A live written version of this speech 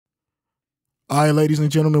All right, ladies and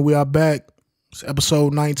gentlemen, we are back. It's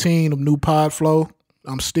episode 19 of New Pod Flow.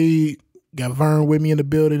 I'm Steeg. Got Vern with me in the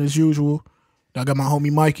building as usual. I got my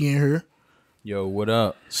homie Mikey in here. Yo, what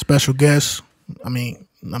up? Special guest. I mean,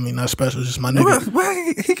 not special, just my nigga.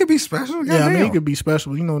 Well, he could be special. Yeah, I mean, he could be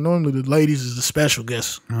special. You know, normally the ladies is the special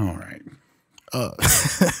guest. All right.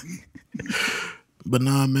 But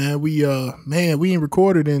nah, man, we ain't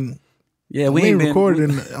recorded in. Yeah, we ain't recorded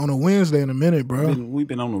on a Wednesday in a minute, bro. We've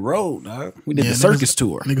been on the road, dog. We did the circus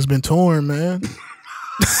tour. Niggas been touring, man.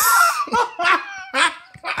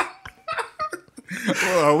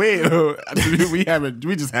 Well, we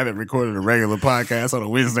just haven't recorded a regular podcast on a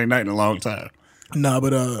Wednesday night in a long time. Nah,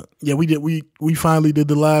 but yeah, we did. We finally did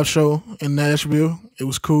the live show in Nashville. It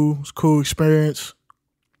was cool. It was a cool experience.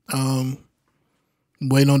 Waiting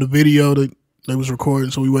on the video that they was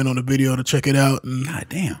recording, so we waiting on the video to check it out. And God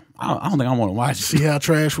damn, I don't think I want to watch it. See how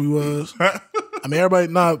trash we was. I mean,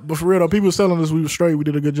 everybody, but for real though, people was telling us we were straight. We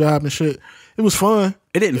did a good job and shit. It was fun.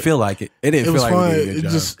 It didn't feel like it. It was like fun. We did a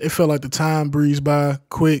good job. It felt like the time breezed by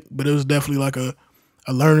quick, but it was definitely like a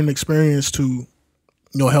learning experience to,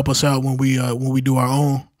 help us out when we do our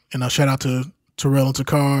own. And I shout out to Terrell and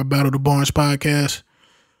Takar, Battle the Barnes podcast.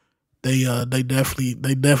 They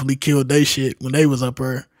definitely killed their shit when they was up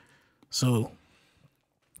there. So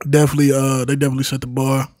they definitely set the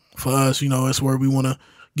bar for us. That's where we want to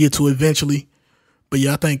get to eventually. But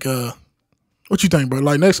yeah, I think what you think, bro?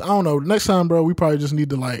 Like next time, bro, we probably just need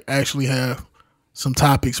to like actually have some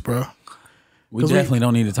topics, bro. We definitely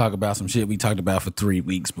don't need to talk about some shit we talked about for 3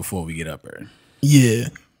 weeks before we get up there. Yeah.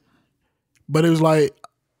 But it was like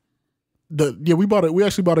we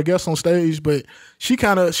actually bought a guest on stage, but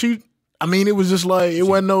it was just like, it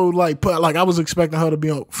wasn't no like I was expecting her to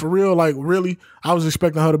be on, for real, like really, I was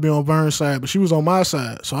expecting her to be on Vern's side, but she was on my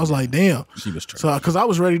side. So I was like, damn. She was trash. So, cause I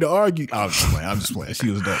was ready to argue. I'm just playing.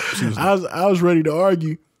 She was dope. I was ready to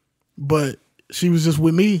argue, but she was just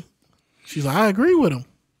with me. She's like, I agree with him.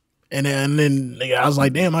 And then nigga, I was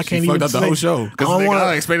like, damn, I can't even fucked up the whole show. Because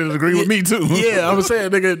I expected her to agree with me too. Yeah, I was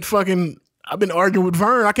saying, nigga, I've been arguing with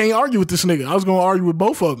Vern. I can't argue with this nigga. I was gonna argue with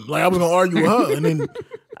both of them. Like I was gonna argue with her,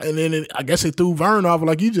 and then I guess it threw Vern off,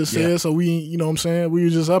 like you just said. Yeah. So we, you know what I'm saying, we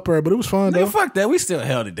was just up there, but it was fun. Though. Fuck that, we still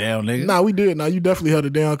held it down, nigga. Nah, we did. Nah, you definitely held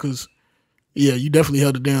it down, cause you definitely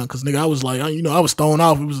held it down, cause nigga, I was like, I was thrown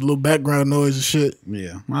off. It was a little background noise and shit.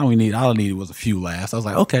 Yeah, all I needed was a few laughs. I was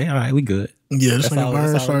like, okay, all right, we good. Yeah, this nigga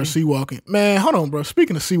Vern started sea walking. Man, hold on, bro.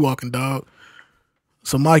 Speaking of sea walking, dog.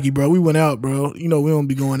 So Mikey, bro, we went out, bro. We don't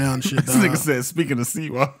be going out and shit, dog. This nigga said, speaking of sea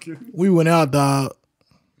walking. We went out, dog.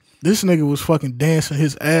 This nigga was fucking dancing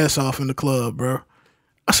his ass off in the club, bro.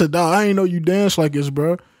 I said, dog, I ain't know you dance like this,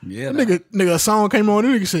 bro. Yeah, nigga, a song came on,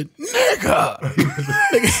 and the nigga said, nigga.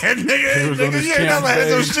 nigga, you ain't never had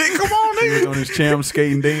some shit. Come on, nigga. He was on his champ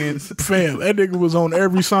skating dance. Fam, that nigga was on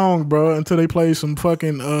every song, bro, until they played some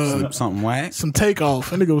fucking something whack, some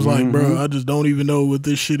Takeoff. That nigga was like, bro, I just don't even know what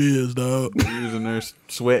this shit is, dog. He was in there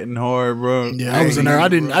sweating hard, bro. Yeah, I was in there. I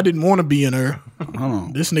didn't want to be in there.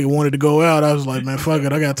 This nigga wanted to go out. I was like, man, fuck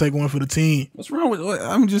it. I gotta take one for the team. What's wrong with?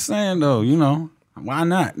 I'm just saying though, why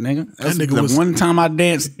not, nigga? That's that nigga the was, one time I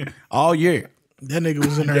danced all year. That nigga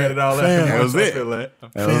was in there. Got it all fam, that was it. That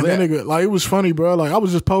nigga, like, it was funny, bro. Like, I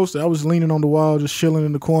was just posted. I was leaning on the wall, just chilling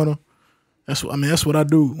in the corner. That's what I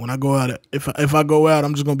do when I go out. If I go out,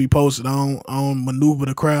 I'm just gonna be posted. I don't maneuver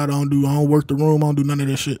the crowd. I don't work the room. I don't do none of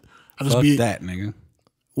that shit. I just Fuck be that, nigga.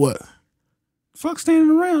 What? Fuck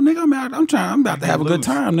standing around, nigga. I'm about to have a good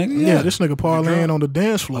time, nigga. Yeah, this nigga parlaying on the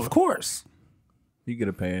dance floor. Of course. You get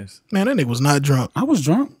a pass. Man, that nigga was not drunk. I was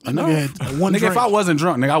drunk. Nigga had one drink. If I wasn't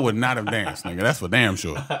drunk, nigga, I would not have danced, nigga. That's for damn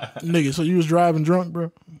sure. Nigga, so you was driving drunk,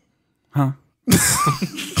 bro? Huh?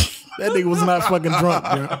 That nigga was not fucking drunk,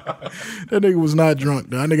 bro. That nigga was not drunk,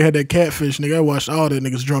 though. That nigga had that catfish, nigga. I watched all that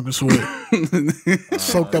niggas drunk and sweat.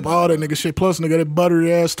 Soaked up all that nigga shit. Plus, nigga, that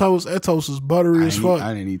buttery ass toast. That toast was buttery as fuck.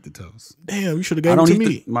 I didn't eat the toast. Damn, you should have gave it to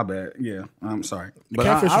me. My bad. Yeah, I'm sorry. But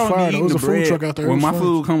catfish was fire. There was a food truck out there. When my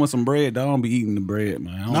food come with some bread, I don't be eating the bread,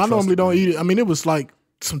 man. I normally don't eat it. I mean, it was like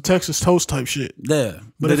some Texas toast type shit. Yeah.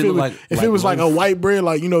 But if it was like a white bread,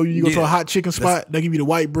 like, you go to a hot chicken spot, they give you the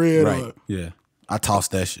white bread. Right. Yeah. I toss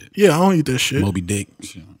that shit. Yeah, I don't eat that shit. Moby Dick.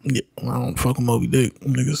 Shit. Yeah, I don't fuck with Moby Dick.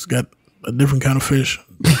 Niggas got a different kind of fish.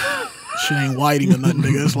 Shit ain't whiting or nothing,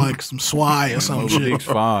 nigga. It's like some swai or some Moby shit. Dick's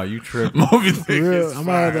fire. You tripping. Moby Dick is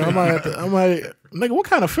fire. I might nigga, what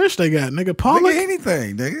kind of fish they got? Nigga, pollock? Nigga,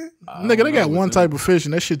 anything, nigga. Nigga, they got one type of fish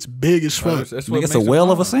and that shit's big as fuck. Nigga, it's a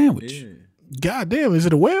whale of a sandwich. Yeah. God damn, is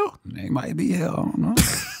it a whale? It might be, hell, I don't know.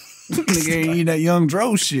 Nigga ain't eating that young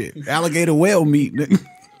dro shit. Alligator whale meat, nigga.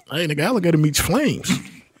 Hey, nigga, alligator meat's flames.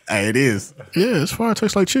 Hey, it is. Yeah, it's fire. It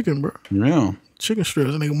tastes like chicken, bro. Yeah. Chicken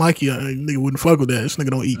strips. That nigga Mikey, nigga wouldn't fuck with that. This nigga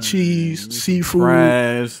don't eat cheese, seafood.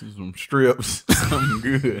 Fries, some strips, something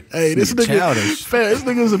good. Hey, this nigga, childish. this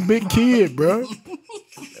nigga's a big kid, bro.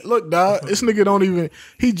 Look, dog, this nigga don't even.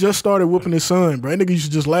 He just started whooping his son, bro. That nigga used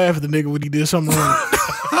to just laugh at the nigga when he did something wrong.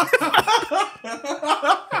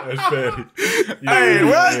 That's fatty. Hey,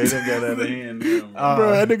 what? Yeah, they got out of hand.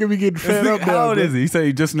 Bro, that nigga be getting fed up now. How old bro. is he? He said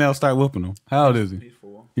he just now started whooping him. How old is he? He's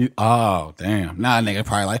 4. Oh, damn. Nah, nigga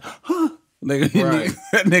probably like, huh? Nigga, Right.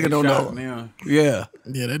 that nigga don't know. Now. Yeah.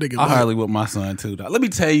 Yeah, that nigga. I hardly whip my son too, dog. Let me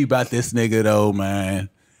tell you about this nigga though, man.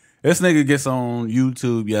 This nigga gets on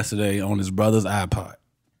YouTube yesterday on his brother's iPod.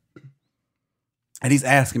 And he's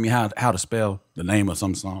asking me how to spell the name of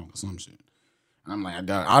some song or some shit. And I'm like,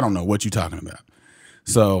 I don't know what you talking about.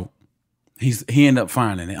 So he ended up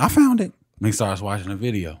finding it. I found it. And he starts watching the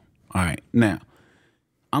video. All right. Now,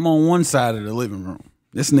 I'm on one side of the living room.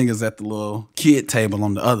 This nigga's at the little kid table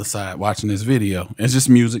on the other side watching this video. It's just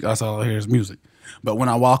music. That's all I hear is music. But when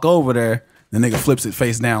I walk over there, the nigga flips it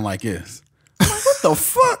face down like this. I'm like, what the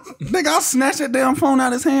fuck? Nigga, I'll snatch that damn phone out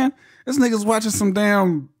of his hand. This nigga's watching some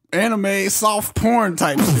damn anime soft porn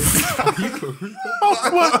type shit.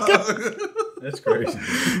 That's crazy.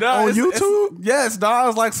 Dog, On YouTube? Yes, dog.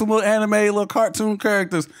 It's like some little anime, little cartoon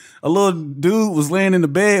characters. A little dude was laying in the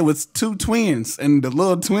bed with 2 twins, and the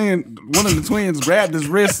little twin, one of the twins grabbed his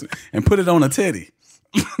wrist and put it on a titty.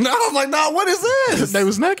 I was like, nah, what is this? They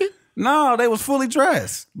was naked? No, they was fully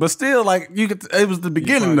dressed. But still, like, you could, it was the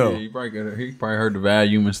beginning, though. He probably heard the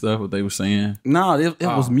volume and stuff, what they were saying. No, it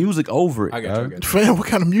was music over it. I got you. I got you. Fam, what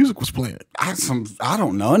kind of music was playing? I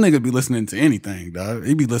don't know. A nigga be listening to anything, dog.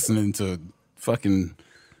 He be listening to fucking.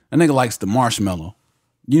 A nigga likes the marshmallow.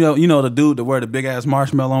 You know the dude that wear the big ass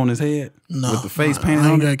marshmallow on his head with the face painted I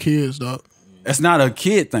on ain't it. got kids, dog. It's not a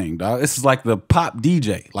kid thing, dog. This is like the pop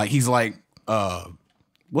DJ. Like he's like,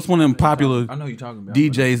 what's one of them popular I know you're talking about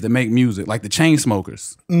DJs that make music, like the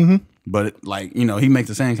Chainsmokers. Mm-hmm. But like he makes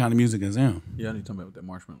the same kind of music as them. Yeah, I need to talk about with that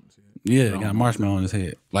marshmallow. Yeah, he got a marshmallow on his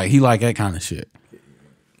head. Like he like that kind of shit.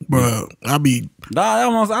 Bro, I be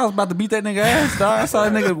Dog, I was about to beat that nigga ass, dog. I saw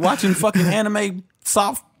that nigga watching fucking anime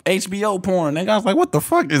soft HBO porn. Nigga, I was like, what the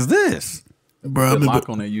fuck is this? bro. I be, Lock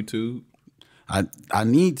on that YouTube. I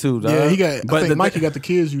need to, dog. yeah, he got. But I think Mikey got the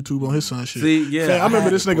kids YouTube on his son shit. See, yeah, Fam, I remember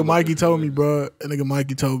had this to nigga pull Mikey up told me, bro. That nigga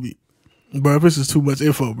Mikey told me, bro. If this is too much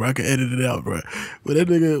info, bro, I can edit it out, bro. But that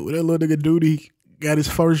little nigga Duty got his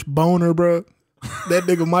first boner, bro. That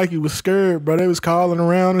nigga Mikey was scared, bro. They was calling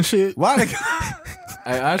around and shit. Why?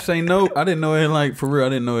 I say no. I didn't know it, like, for real. I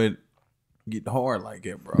didn't know it get hard like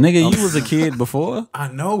that, bro. Nigga, you was a kid before. I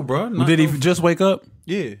know, bro. Did he just wake up?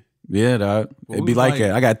 Yeah. Yeah, dog. It'd be we like like-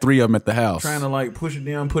 that. I got 3 of them at the house. Trying to, like, push it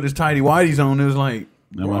down, put his tighty whities on. It was like,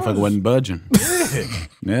 That motherfucker wasn't budging.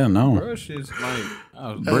 Yeah, no. bro, shit's like,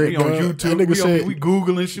 I was Hey, we on bro, YouTube. that nigga said- We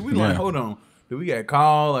Googling shit. We Yeah. like, hold on. Did we got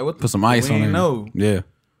called? Like, what the Put some ice we on ain't it. know. Yeah.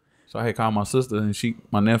 So I had called my sister and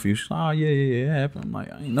my nephew. She's like, oh, yeah, it happened. I'm like,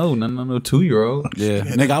 I ain't know nothing. No 2-year-old. Yeah.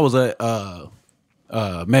 Nigga, I was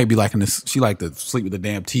at maybe like in this, she like to sleep with the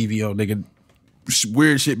damn TV on, nigga.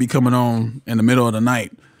 Weird shit be coming on in the middle of the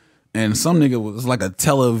night. And some nigga was like a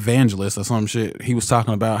televangelist or some shit. He was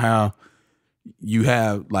talking about how you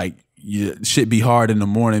have like your shit be hard in the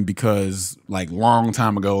morning because like long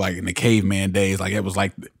time ago, like in the caveman days, like it was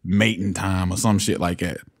like mating time or some shit like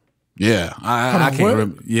that. Yeah. I on, can't what?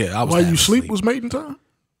 remember. Yeah. I was While half you sleep asleep. was mating time.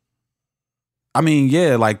 I mean,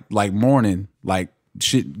 yeah, like morning, like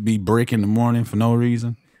shit be brick in the morning for no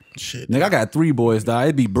reason. Shit, Nigga, I got 3 boys, dog.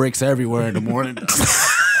 It'd be bricks everywhere in the morning.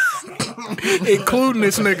 including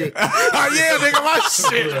this nigga. Oh, yeah,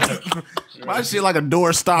 nigga, my shit like a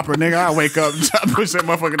door stopper, nigga. I wake up, push that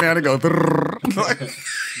motherfucker down, and go.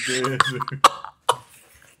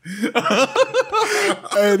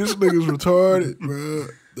 Hey, this nigga's retarded, bro.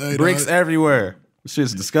 Hey, Bricks dog. everywhere.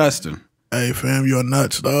 Shit's disgusting. Hey, fam, you're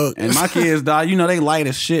nuts, dog. And my kids, dog, you know they light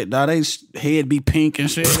as shit, dog. They head be pink and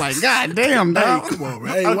shit. Like, god damn, dog. Come on, bro.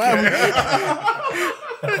 Hey, why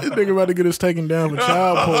this nigga about to get us taken down for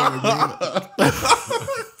child porn, bro.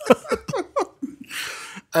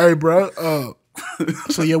 Hey, bro.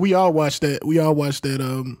 So yeah, we all watched that.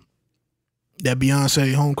 That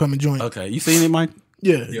Beyonce homecoming joint. Okay, you seen it, Mike?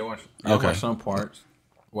 Yeah. Yeah, Okay. I watched some parts.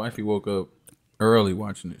 Wifey woke up early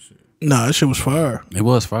watching this shit. Nah, that shit was fire. It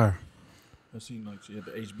was fire. I seen like she had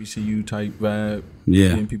the HBCU type vibe. Yeah.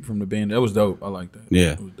 Getting people from the band. That was dope. I like that.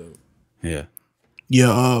 Yeah. It was dope. Yeah.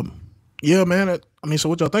 Yeah, man. I mean, so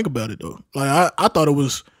what y'all think about it though? Like, I thought it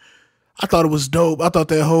was dope. I thought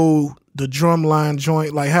the drum line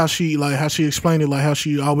joint, like how she explained it, like how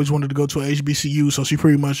she always wanted to go to a HBCU, so she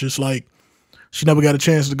pretty much just like she never got a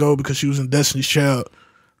chance to go because she was in Destiny's Child.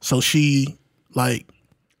 So she like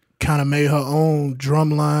kind of made her own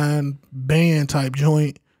drumline band type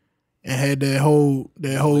joint and had that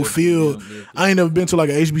whole feel. I ain't never been to like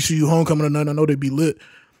a HBCU homecoming or nothing. I know they be lit,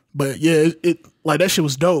 but yeah, it like that shit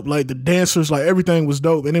was dope. Like the dancers, like everything was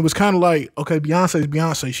dope, and it was kind of like, okay, Beyonce's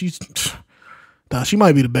Beyonce. She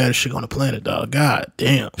might be the baddest shit on the planet, dog. God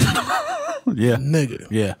damn. Yeah, nigga.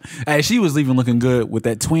 Yeah. Hey, she was even looking good with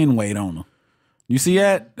that twin weight on her. You see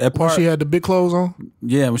that part? When she had the big clothes on?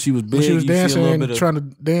 Yeah, when she was big. When she was you see a dancing little and bit of, trying to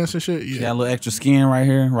dance and shit? Yeah. She had a little extra skin right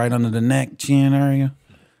here, right under the neck, chin area.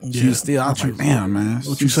 She was still, I was like, damn, man.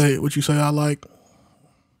 What you say I like?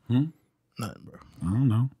 Nothing, bro. I don't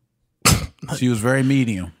know. She was very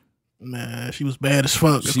medium. Man, she was bad as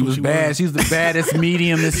fuck. She was bad. She was the baddest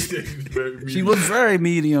medium. She was very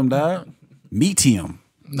medium, dog. Medium.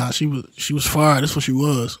 Nah, she was fire. That's what she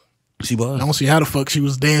was. She was. I don't see how the fuck she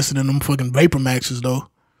was dancing in them fucking Vapor Maxes though.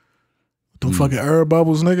 Them fucking air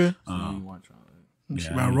bubbles, nigga. She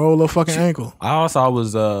about to roll her fucking ankle. I also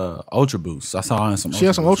was Ultra Boost. I saw her in some. She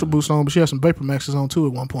had some Ultra Boost on, but she had some Vapor Maxes on too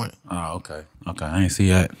at one point. Oh, okay. Okay, I ain't see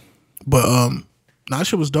that. But nah, that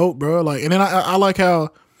shit was dope, bro. Like, and then I like how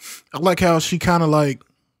she kind of like,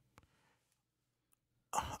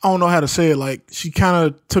 I don't know how to say it. Like, she kind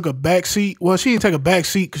of took a back seat. Well, she didn't take a back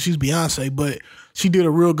seat because she's Beyonce, but she did a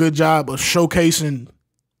real good job of showcasing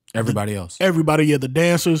everybody else. Everybody, yeah, the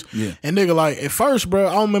dancers. Yeah. And nigga, like, at first, bro,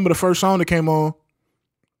 I don't remember the first song that came on,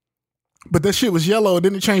 but that shit was yellow and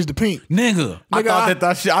then it changed to pink. Nigga, I thought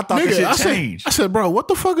that shit changed. I said, bro, what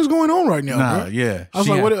the fuck is going on right now, bro? Yeah. I was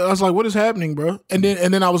like, what is happening, bro? And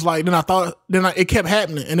then I was like, it kept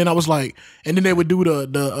happening. And then I was like, and then they would do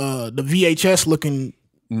the VHS looking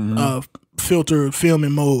filter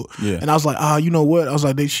filming mode. Yeah. And I was like, you know what? I was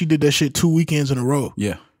like, she did that shit 2 weekends in a row.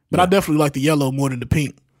 Yeah. But I definitely like the yellow more than the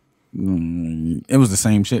pink. It was the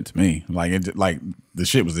same shit to me. Like the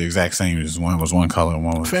shit was the exact same. Just one was one color and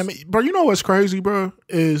one was. Family, bro, you know what's crazy, bro?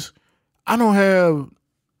 Is I don't have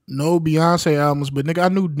no Beyonce albums, but nigga, I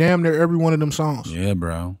knew damn near every one of them songs. Yeah,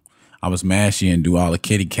 bro. I was mad she didn't do all the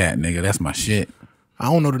Kitty Cat, nigga. That's my shit. I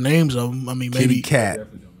don't know the names of them. I mean, maybe Kitty Cat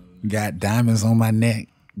got diamonds on my neck,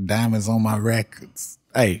 diamonds on my records.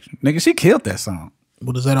 Hey, nigga, she killed that song.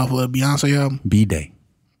 What is that off of a Beyonce album? B-Day.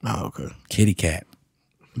 Oh, okay. Kitty Cat.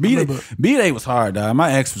 B-Day was hard, dog.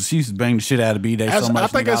 My ex, she used to bang the shit out of B-Day so much. I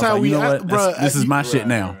think that's how we, bro. This is my shit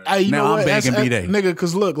now. Now I'm banging B-Day. Nigga,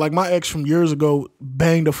 because look, like my ex from years ago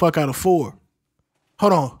banged the fuck out of 4.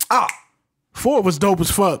 Hold on. 4 was dope as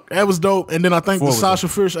fuck. That was dope. And then I think the Sasha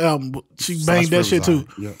Fierce album, she banged that shit too.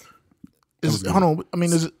 Yeah. Hold on. I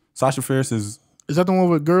mean, is it Sasha Fierce is that the one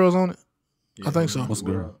with girls on it? Yeah, I think so. What's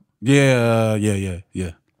girl? Yeah.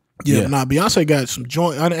 Nah, Beyonce got some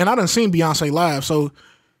joint, and I done seen Beyonce live, so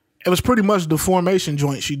it was pretty much the Formation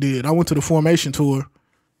joint she did. I went to the Formation tour,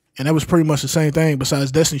 and that was pretty much the same thing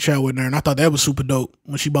besides Destiny's Child wasn't there, and I thought that was super dope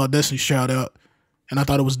when she brought Destiny's Child out, and I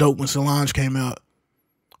thought it was dope when Solange came out.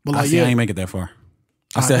 But like, I ain't make it that far.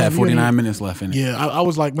 I still had 49 minutes left in it. Yeah, I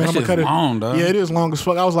was like, man, I'm gonna cut it. Long, dog. Yeah, it is long as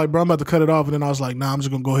fuck. I was like, bro, I'm about to cut it off, and then I was like, nah, I'm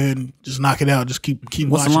just gonna go ahead and just knock it out. Just keep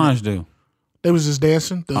What watching. Solange do? They was just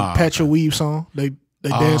dancing. The Patch Your Weave song. They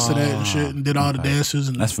danced to that and shit and did all the dances.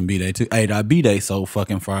 And that's from B-Day too. Hey, that B-Day so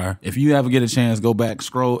fucking fire. If you ever get a chance, go back,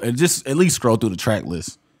 scroll, and just at least scroll through the track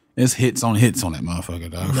list. It's hits on that motherfucker,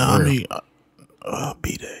 dog. No, I mean,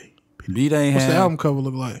 B-Day. B-Day. What's the album cover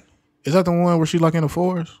look like? Is that the one where she like in the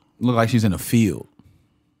forest? Look like she's in a field.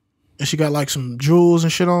 And she got like some jewels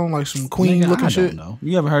and shit on, like some queen looking shit. Know.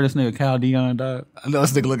 You ever heard this nigga Cal Dion, dog? I know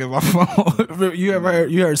this nigga look at my phone. You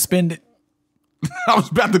heard Spend It? I was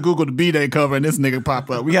about to Google the B-Day cover and this nigga popped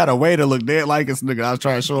up. We had a way to look dead like this nigga. I was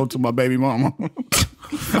trying to show him to my baby mama.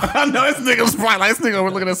 I know this nigga was probably like, this nigga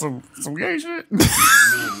was looking at some gay shit.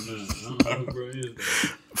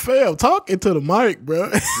 Fam, talking to the mic, bro.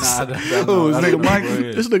 This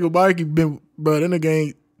nigga Mike been, bro, that nigga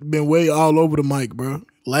ain't been way all over the mic, bro.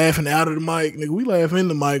 Laughing out of the mic. Nigga, we laugh in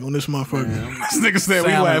the mic on this motherfucker. This nigga said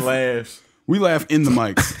we laugh in the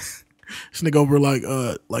mic. This nigga over like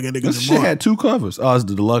a nigga. This shit had 2 covers. Oh, it's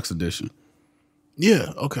the deluxe edition.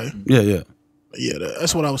 Yeah, okay. Yeah. Yeah,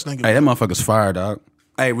 that's what I was thinking. Hey, that motherfucker's fire, dog.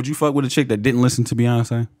 Hey, would you fuck with a chick that didn't listen to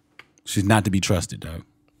Beyonce? She's not to be trusted, dog.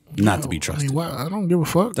 Not to be trusted. I mean, I don't give a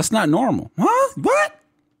fuck. That's not normal. Huh? What?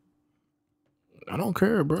 I don't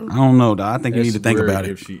care, bro. I don't know, dog. I think you need to think about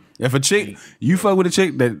it. If a chick, you fuck with a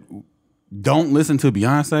chick that don't listen to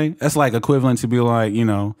Beyonce, that's like equivalent to be like, you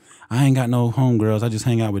know, I ain't got no homegirls. I just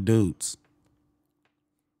hang out with dudes.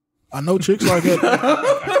 I know chicks like that.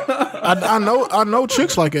 I know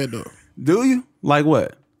chicks like that though. Do you? Like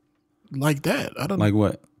what? Like that. I don't like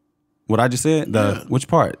what? What I just said? Which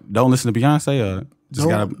part? Don't listen to Beyonce or just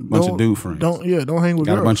got a bunch of dude friends? Don't hang with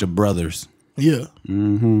Got girls. a bunch of brothers. Yeah.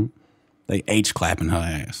 Mm-hmm. They H clapping her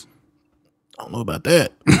ass. I don't know about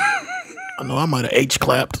that. I know I might have H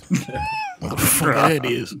clapped. What the fuck that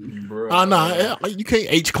is? Nah, you can't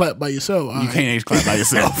H clap by yourself. You can't H clap by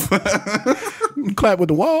yourself. You clap with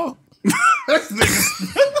the wall.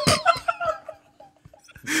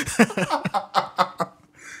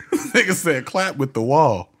 Nigga said clap with the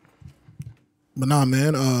wall. But nah,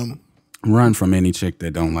 man. Run from any chick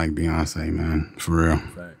that don't like Beyonce, man. For real.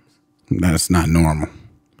 Facts. That's not normal.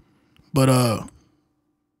 But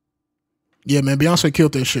yeah, man. Beyonce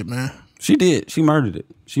killed that shit, man. She did. She murdered it.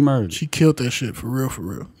 She killed that shit for real, for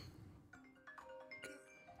real.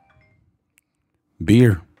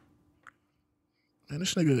 Beer. Man,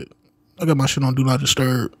 this nigga, I got my shit on Do Not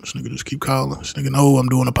Disturb. This nigga just keep calling. This nigga know I'm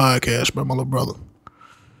doing a podcast, bro. My little brother.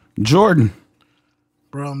 Jordan.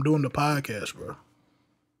 Bro, I'm doing the podcast, bro.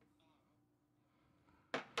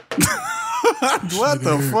 What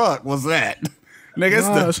the fuck was that?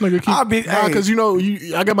 Nigga, this nigga keep, because you know,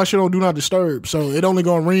 I got my shit on Do Not Disturb, so it only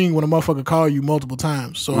gonna ring when a motherfucker call you multiple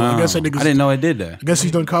times. So I guess that nigga, I didn't know it did that. I guess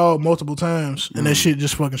he's done called multiple times, and that shit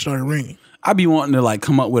just fucking started ringing. I be wanting to like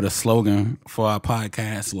come up with a slogan for our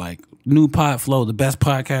podcast, like new pod flow, the best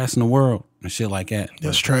podcast in the world, and shit like that.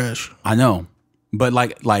 That's trash. I know, but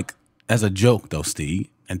like as a joke though, Steeg.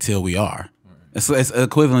 Until we are, it's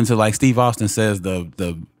equivalent to like Steve Austin says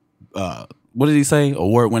the what did he say?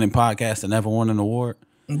 Award-winning podcast that never won an award.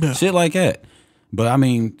 Yeah. Shit like that. But I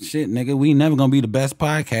mean, shit, nigga, we never gonna be the best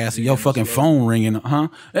podcast. Your fucking phone ringing, huh?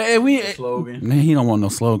 Hey, slogan. Man, he don't want no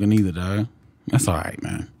slogan either, dog. That's all right,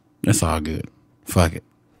 man. That's all good. Fuck it.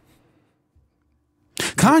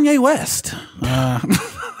 Kanye West.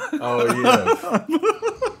 Oh yeah.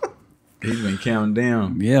 He's been counting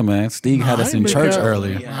down. Yeah, man. Steeg had us in church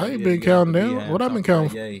earlier. I ain't been counting down. What I've been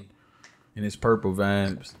counting? And it's purple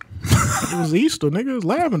vibes. It was Easter, nigga. It was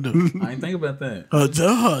lavender. I ain't think about that.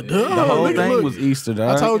 The whole nigga, thing look. was Easter,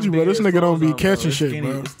 dog. I told you, bro. This nigga don't be catching shit, skinny,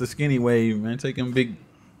 bro. It's the skinny wave, man. Taking big,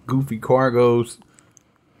 goofy cargos.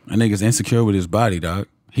 That nigga's insecure with his body, dog.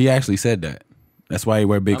 He actually said that. That's why he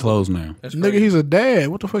wear big clothes now. Nigga, he's a dad.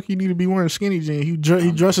 What the fuck you need to be wearing skinny jeans? He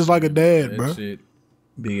dresses like a dad, bro. Shit,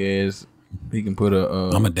 big ass. He can put a.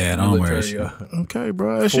 I'm a dad. I don't wear shit. Okay,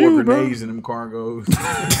 bro. That's 4 you, bro. grenades in them cargos.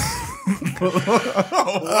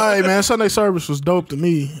 All right, man. Sunday service was dope to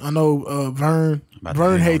me. I know Vern.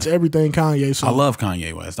 Vern hates everything Kanye. So I love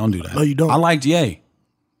Kanye West. Don't do that. No, you don't. I liked Ye.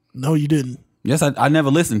 No, you didn't. Yes, I never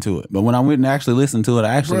listened to it, but when I went and actually listened to it,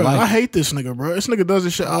 I actually Bro, liked I it. hate this nigga, bro. This nigga does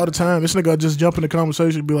this shit all the time. This nigga just jump in the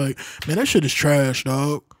conversation and be like, man, that shit is trash,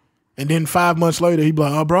 dog. And then 5 months later, he be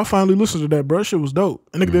like, oh, bro, I finally listened to that, bro. That shit was dope.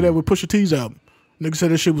 And nigga did that with Pusha T's album. Nigga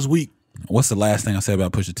said that shit was weak. What's the last thing I said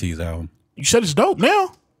about Pusha T's album? You said it's dope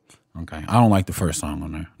now. Okay, I don't like the first song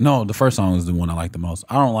on there. No, the first song is the one I like the most.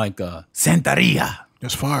 I don't like Santeria.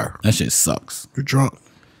 That's fire. That shit sucks. You're drunk.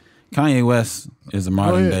 Kanye West is a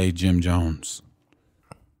modern day Jim Jones.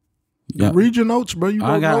 Yeah. Read your notes, bro. You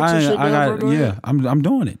wrote notes and shit down, bro. Yeah, I'm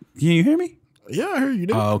doing it. Can you hear me? Yeah, I hear you.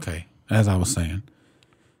 Dude. Oh, okay. As I was saying,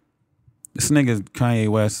 this nigga Kanye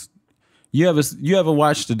West. You ever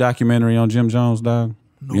watched the documentary on Jim Jones, dog?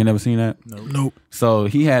 Nope. You never seen that? Nope. So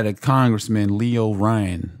he had a congressman, Leo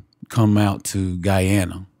Ryan, come out to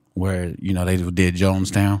Guyana, where they did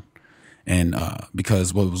Jonestown, and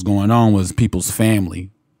because what was going on was people's families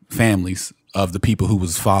of the people who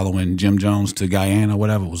was following Jim Jones to Guyana,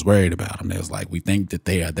 whatever, was worried about him. They was like, we think that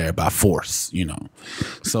they are there by force,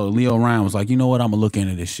 So Leo Ryan was like, you know what? I'm gonna look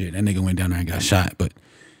into this shit. That nigga went down there and got shot. But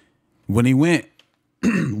when he went,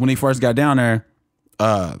 when he first got down there,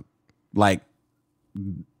 like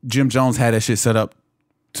Jim Jones had that shit set up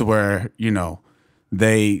to where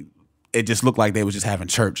it just looked like they was just having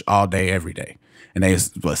church all day, every day. And they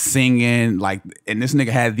was singing, and this nigga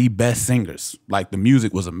had the best singers. Like, the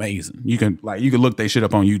music was amazing. You could look they shit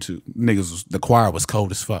up on YouTube. The choir was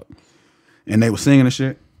cold as fuck. And they were singing the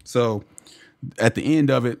shit. So at the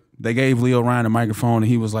end of it, they gave Leo Ryan a microphone,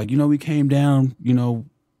 and he was like, we came down,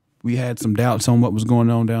 we had some doubts on what was going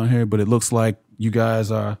on down here, but it looks like you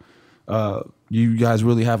guys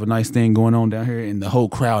really have a nice thing going on down here. And the whole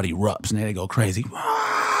crowd erupts, and they go crazy.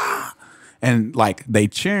 And they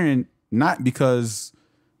cheering, not because,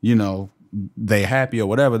 they happy or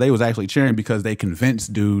whatever. They was actually cheering because they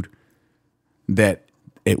convinced dude that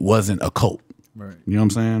it wasn't a cult. Right. You know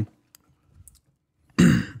what I'm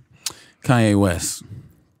saying? Kanye West,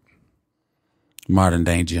 modern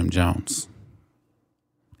day Jim Jones.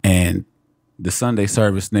 And the Sunday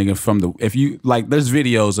service nigga there's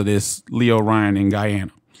videos of this Leo Ryan in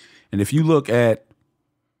Guyana. And if you look at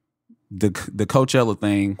the Coachella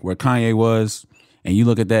thing where Kanye was, and you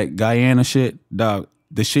look at that Guyana shit, dog,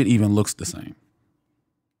 the shit even looks the same.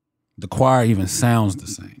 The choir even sounds the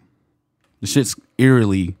same. The shit's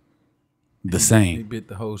eerily the same. He bit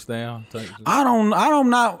the host down. I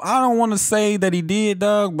don't want to say that he did,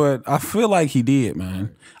 dog, but I feel like he did,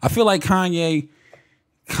 man. I feel like Kanye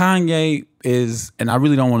is, and I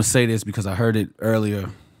really don't want to say this because I heard it earlier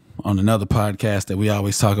on another podcast that we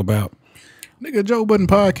always talk about. Nigga, Joe Budden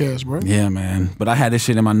podcast, bro. Yeah, man. But I had this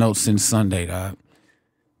shit in my notes since Sunday, dog.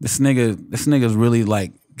 This nigga's really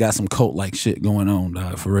like got some cult like shit going on,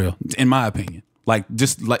 dog, for real. In my opinion. Like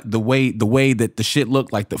just like the way that the shit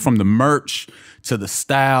looked, like from the merch to the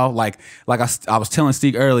style, like I was telling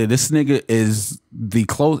Steeg earlier, this nigga is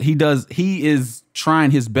he is trying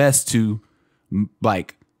his best to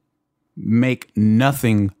like make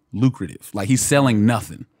nothing lucrative. Like he's selling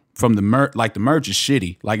nothing. From the merch, like the merch is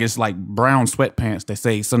shitty. Like it's like brown sweatpants that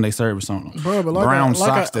say Sunday Service on them. Bro, but like brown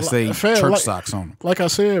socks that say church socks on them. Like I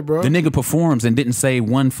said, bro. The nigga performs and didn't say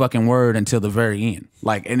one fucking word until the very end.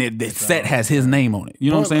 Like, and the set has his name on it.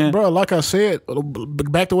 You know what I'm saying? Bro, like I said,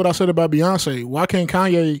 back to what I said about Beyonce. Why can't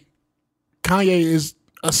Kanye is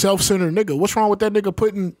a self-centered nigga. What's wrong with that nigga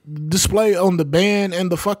putting display on the band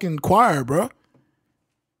and the fucking choir, bro?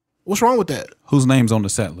 What's wrong with that? Whose name's on the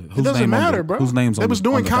set list? It doesn't matter, bro. Whose name's on the They was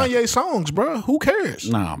doing Kanye Kanye songs, bro. Who cares?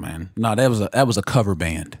 Nah, man. Nah, that was a cover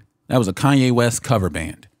band. That was a Kanye West cover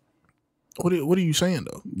band. What are you saying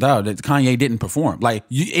though? No, that Kanye didn't perform. Like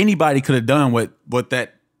anybody could have done what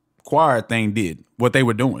that choir thing did. What they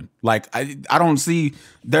were doing. Like I don't see.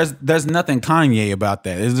 There's nothing Kanye about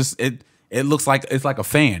that. It's just it looks like it's like a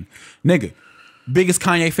fan, nigga. Biggest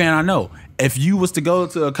Kanye fan I know. If you was to go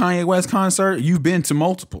to a Kanye West concert, you've been to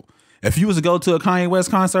multiple. If you was to go to a Kanye West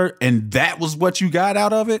concert and that was what you got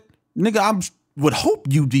out of it, nigga, I would hope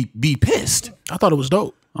you'd be pissed. I thought it was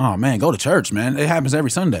dope. Oh man, go to church, man. It happens every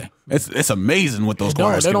Sunday. It's amazing what those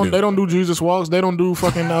choirs can do. They don't do Jesus Walks. They don't do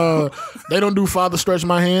fucking they don't do Father Stretch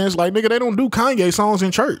My Hands. Like nigga, they don't do Kanye songs in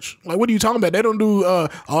church. Like what are you talking about? They don't do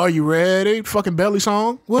Are You Ready? Fucking belly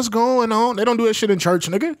song. What's going on? They don't do that shit in church,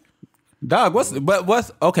 nigga. Dog, what's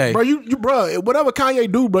okay, bro? You bro, whatever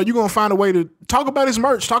Kanye do, bro, you gonna find a way to talk about his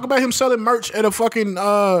merch. Talk about him selling merch at a fucking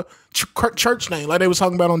church name, like they was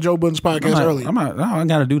talking about on Joe Budden's podcast earlier. I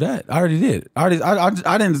gotta do that. I already did. I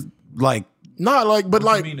didn't like. Not like, but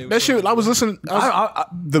like that shit. I was listening.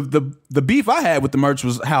 The beef I had with the merch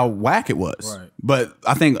was how whack it was. Right. But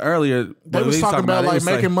I think earlier they was talking about like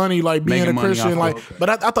making money, like being a Christian, like. Okay.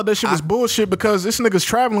 But I thought that shit was bullshit because this nigga's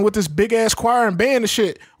traveling with this big ass choir and band and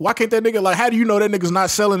shit. Why can't that nigga, like? How do you know that nigga's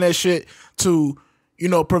not selling that shit to, you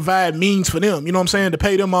know, provide means for them? You know what I'm saying? To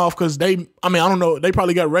pay them off because they. I mean, I don't know. They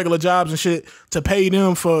probably got regular jobs and shit to pay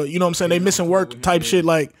them for. You know what I'm saying? They missing work type shit.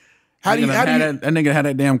 Like, how do you? That nigga had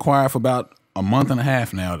that damn choir for about a month and a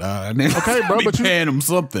half now, dog. Okay, bro, but you paying him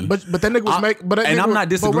something. But that nigga was making. But and I'm not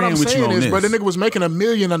disagreeing with you on this. Bro, that nigga was making $1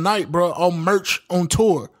 million a night, bro, on merch on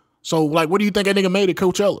tour. So like, what do you think that nigga made at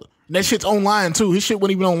Coachella? And that shit's online too. His shit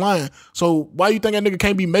wasn't even online. So why you think that nigga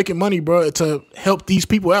can't be making money, bro, to help these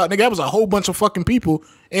people out? Nigga, that was a whole bunch of fucking people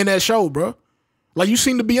in that show, bro. Like you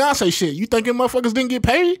seen the Beyonce shit. You thinking motherfuckers didn't get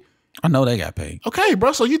paid? I know they got paid. Okay,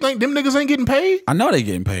 bro. So you think them niggas ain't getting paid? I know they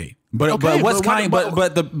getting paid. But what's kind?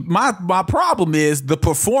 But my problem is the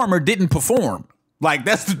performer didn't perform. Like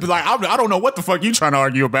that's like I don't know what the fuck you trying to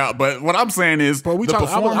argue about. But what I'm saying is, bro, I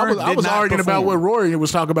was arguing about what Rory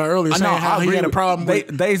was talking about earlier, saying how he had a problem.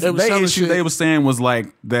 The issue they were saying was like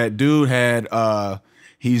that dude had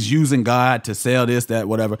he's using God to sell this, that,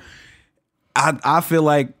 whatever. I feel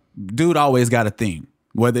like dude always got a theme.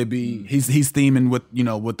 Whether it be he's theming with, you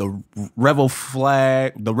know, with the rebel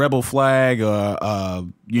flag,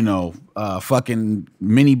 fucking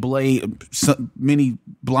mini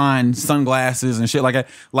blind sunglasses and shit like that.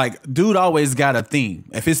 Like, dude always got a theme.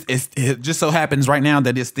 If it just so happens right now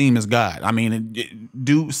that his theme is God. I mean,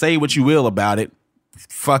 do say what you will about it.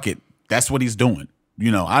 Fuck it. That's what he's doing.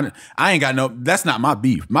 You know, I ain't got no. That's not my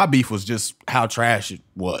beef. My beef was just how trash it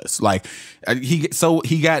was. Like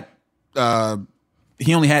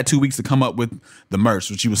he only had 2 weeks to come up with the merch,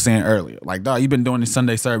 which you was saying earlier. Like, dog, you've been doing this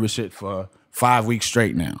Sunday service shit for 5 weeks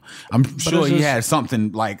straight now. I'm sure he had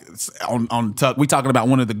something like on tuck. We talking about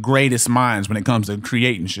one of the greatest minds when it comes to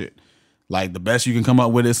creating shit. Like, the best you can come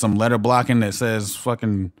up with is some letter blocking that says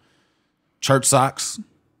fucking church socks.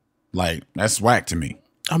 Like, that's whack to me.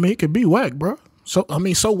 I mean, it could be whack, bro. So I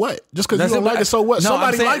mean, so what? Just because you don't like it, so what? No,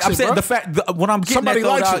 Somebody likes it, bro. The fact, what I'm getting at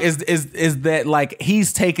though, dog, is that like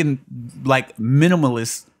he's taking like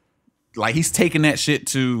minimalist, like he's taking that shit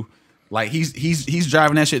to, like he's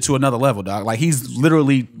driving that shit to another level, dog. Like he's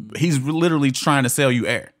literally trying to sell you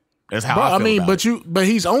air. That's how Bro, I feel about it. but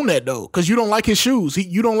he's on that though, because you don't like his shoes.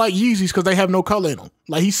 You don't like Yeezys because they have no color in them.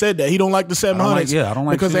 Like he said that he don't like the 700s. I don't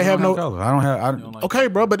like because they have no color. I don't have. Okay,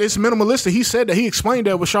 bro, but it's minimalistic. He said that he explained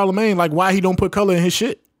that with Charlamagne, like why he don't put color in his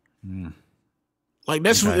shit. Like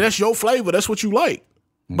that's your flavor. That's what you like.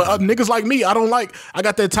 But niggas like me, I don't like. I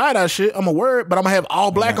got that tie dye shit. I'm a word, but I'm gonna have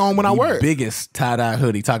all black on when I wear it. Biggest tie dye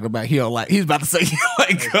hoodie talking about he don't like. He's about to say he don't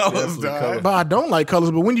like colors, dog. But I don't like colors.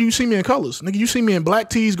 But when do you see me in colors, nigga? You see me in black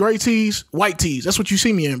tees, gray tees, white tees. That's what you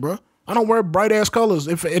see me in, bro. I don't wear bright ass colors.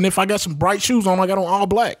 If I got some bright shoes on, I got on all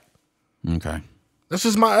black. Okay. That's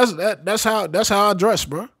just that's how I dress,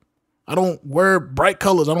 bro. I don't wear bright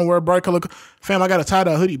colors. I don't wear bright color. Fam, I got a tie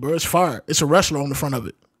dye hoodie, bro. It's fire. It's a wrestler on the front of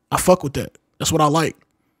it. I fuck with that. That's what I like.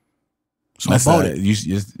 So I bought it.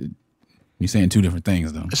 You're saying two different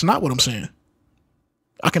things though. It's not what I'm saying.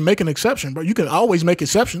 I can make an exception, bro. You can always make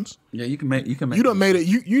exceptions. Yeah, you can make. You done made it.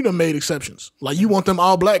 You done made exceptions. Like you want them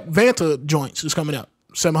all black Vanta joints that's coming out.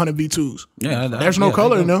 700 V2s. Yeah, there's no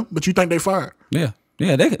color in them, but you think they fire. Yeah.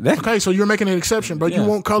 Yeah, they okay, so you're making an exception, bro. You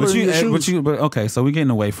want color in your shoes. But okay, so we're getting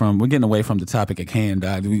away from the topic at hand.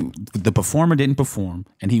 The performer didn't perform,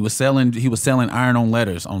 and he was selling iron-on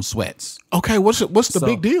letters on sweats. Okay, what's the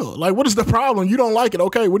big deal? Like, what is the problem? You don't like it?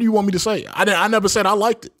 Okay, what do you want me to say? I never said I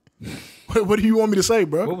liked it. What do you want me to say,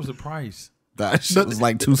 bro? What was the price? That shit was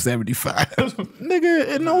like $275.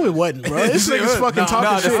 Nigga, no, it wasn't, bro. This nigga's fucking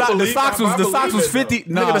talking shit. The socks was $50.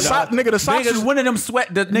 Nigga, the socks is one of them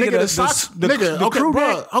sweat. The socks. Okay,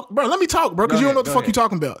 bro. Let me talk, bro, because you don't know what the fuck you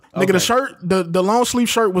talking about. Okay. Nigga, the shirt, the long sleeve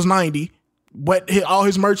shirt was $90. What all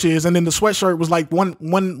his merch is, and then the sweatshirt was like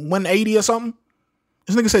 $180 or something.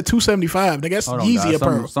 This nigga said $275. Nigga, that's Yeezy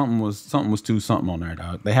apparel. Something was $2 on there,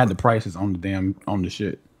 dog. They had the prices on the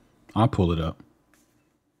shit. I'll pull it up.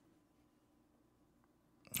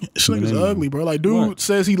 This nigga's ugly, bro. Like, dude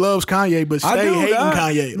says he loves Kanye, but stay hating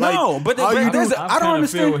Kanye. Like, no, but I don't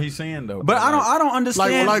understand what he's saying though. But I don't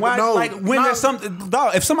understand when there's something.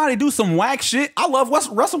 Dog, if somebody do some whack shit, I love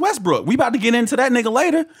Russell Westbrook. We about to get into that nigga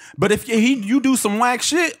later. But if you do some whack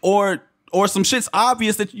shit or some shit's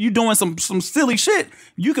obvious that you doing some silly shit,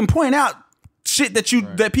 you can point out shit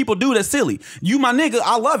that people do that's silly. You my nigga,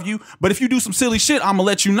 I love you. But if you do some silly shit, I'm gonna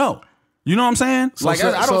let you know. You know what I'm saying?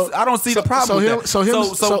 I don't see the problem with that. So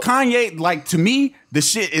Kanye, like, to me, the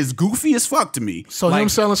shit is goofy as fuck to me. So him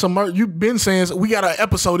selling some merch, you've been saying, we got an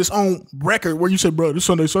episode, it's on record, where you said, bro, this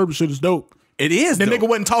Sunday Service shit is dope. It is The nigga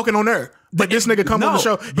wasn't talking on there. But this nigga come on the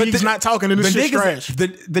show, but he's not talking, and this shit's trash. The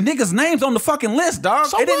nigga's name's on the fucking list, dog.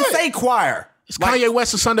 So it didn't say choir. It's Kanye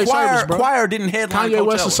West's Sunday Service, bro. Choir didn't headline Kanye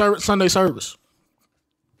Coachella. West's Sunday Service.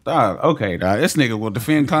 Dog, okay, dog. This nigga will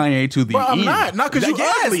defend Kanye to the end. I'm not because you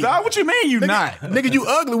ugly. Dog. What you mean you not? Nigga, you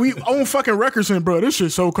ugly. We own fucking records and bro, this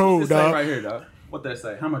shit's so cold, dog. Right here, dog. What that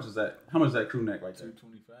say? How much is that? How much is that crew neck right there?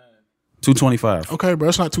 $225. Okay, bro,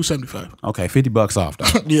 it's not $275. Okay, $50 off,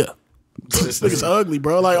 dog. Yeah. This nigga's ugly,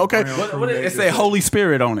 bro. Like, okay. What it say Holy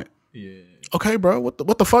Spirit on it. Yeah. Okay, bro. What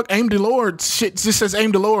the fuck? Aim Delore shit just says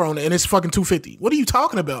Aim Delore on it, and it's fucking $250. What are you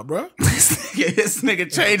talking about, bro? This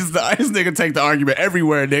nigga changes this nigga take the argument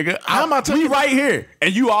everywhere, nigga. We right here,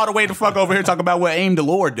 and you all the way the fuck over here talking about what Aim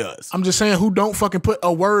Delore does. I'm just saying, who don't fucking put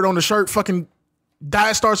a word on the shirt? Fucking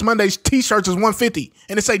Diet Starts Mondays t-shirts is $150,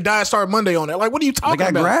 and it say Diet Start Monday on it. Like, what are you talking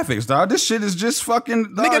about? They got graphics, dog. This shit is just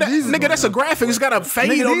fucking dog, nigga, that's a graphic. It's got a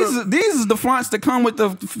fade on these is the fonts that come with the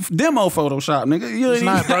demo Photoshop, nigga. It's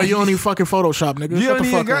not, bro. You don't need fucking Photoshop, nigga. Shut the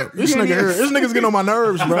fuck up. This nigga's getting on my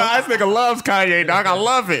nerves, bro. This nigga loves Kanye, dog. I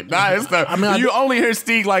love it. You only hear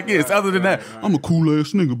Steeg like this. Other than that, I'm a cool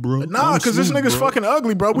ass nigga, bro. Nah, because this nigga's fucking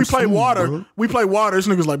ugly, bro. We play water. We play water. This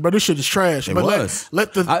nigga's like, bro, this shit is trash. But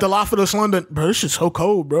let the Dilophosaurus London, bro, this shit's so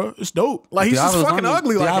cold, bro. It's dope. Like, he's just fucking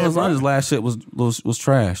ugly like that, bro. His last shit was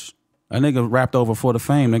trash. That nigga rapped over For the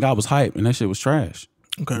Fame. Nigga, I was hype, and that shit was trash.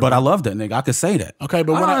 Okay, but I love that nigga. I could say that. Okay,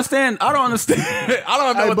 but I don't understand. I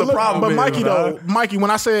don't know what the problem is. But Mikey,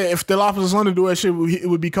 when I said if Dilophosaurus London do that shit, it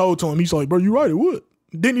would be cold to him. He's like, bro, you right, it would.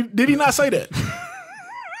 Did he not say that?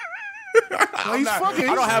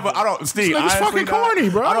 Steve, it's fucking corny,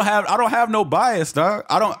 bro. I don't have no bias, dog.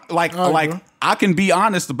 I don't like I can be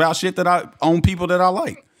honest about shit on people that I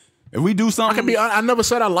like. If we do something, I never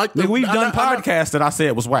said I liked the. We've done podcasts that I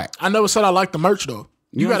said was whack. I never said I liked the merch though.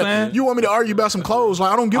 You want me to argue about some clothes?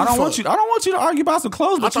 Like, I don't give a fuck. I don't want you to argue about some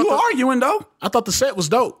clothes, but you arguing though. I thought the set was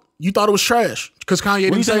dope. You thought it was trash because Kanye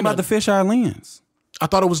didn't say about the fisheye lens. I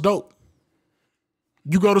thought it was dope.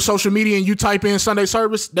 You go to social media and you type in Sunday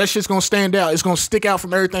Service, that shit's gonna stand out. It's gonna stick out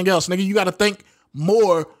from everything else. Nigga, you gotta think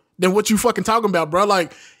more than what you fucking talking about, bro.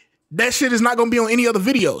 Like, that shit is not gonna be on any other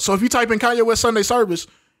video. So if you type in Kanye West Sunday Service,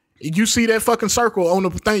 you see that fucking circle on the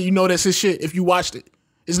thing, you know that's his shit if you watched it.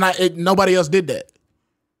 It's not. Nobody else did that.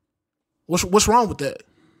 What's wrong with that?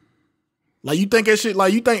 Like you think that shit?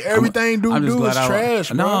 Like you think everything dude do is trash?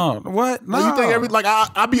 Bro? No, what? No. Like, you think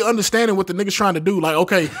I be understanding what the niggas trying to do. Like,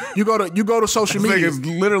 okay, you go to social media.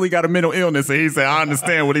 Niggas literally got a mental illness, and he said, "I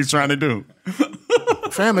understand what he's trying to do."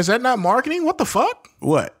 Fam, is that not marketing? What the fuck?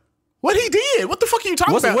 What? What he did? What the fuck are you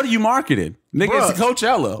talking about? What are you marketing? Nigga, it's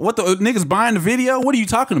Coachella. What the niggas buying the video? What are you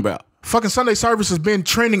talking about? Fucking Sunday Service has been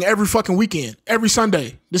trending every fucking weekend, every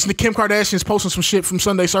Sunday. This is Kim Kardashian's posting some shit from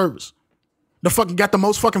Sunday Service. The fucking got the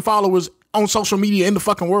most fucking followers on social media in the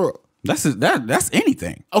fucking world. That's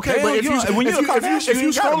anything. Okay, Hell, but if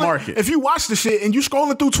you watch the shit and you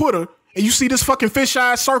scrolling through Twitter and you see this fucking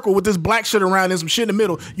fisheye circle with this black shit around and some shit in the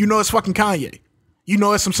middle, you know it's fucking Kanye. You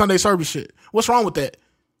know it's some Sunday Service shit. What's wrong with that?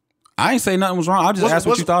 I ain't say nothing was wrong. I just asked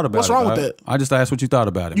what you thought about it. What's wrong with that? I just asked what you thought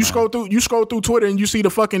about it. You scroll through Twitter and you see the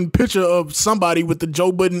fucking picture of somebody with the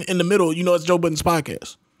Joe Budden in the middle. You know it's Joe Budden's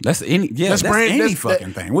podcast. That's any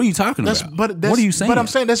fucking thing. What are you talking about? What are you saying? But I'm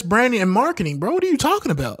saying that's branding and marketing, bro. What are you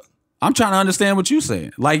talking about? I'm trying to understand what you're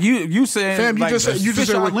saying. Like you saying, fam, you like, just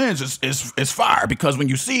said lens is fire because when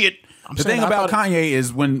you see it. The thing about Kanye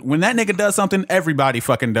is when that nigga does something, everybody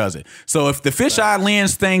fucking does it. So if the fisheye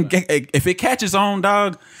lens thing, if it catches on,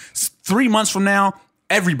 dog, 3 months from now,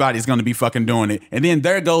 everybody's gonna be fucking doing it. And then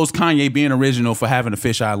there goes Kanye being original for having a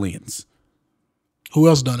fisheye lens. Who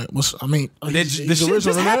else done it? The shit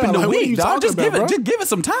just happened a week, dog. Just give it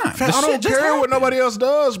some time. Fam, I don't care what nobody else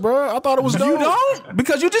does, bro. I thought it was dope. You don't?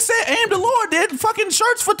 Because you just said Aim the Lord did fucking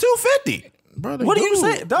shirts for $250. Brother, what are you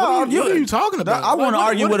saying, dog? What are you talking about? I want to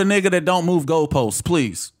argue with a nigga that don't move goalposts,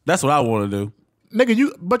 please. That's what I want to do,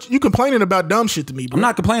 nigga. But you complaining about dumb shit to me, bro. I'm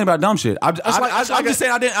not complaining about dumb shit. I'm just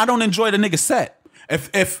saying I don't enjoy the nigga set.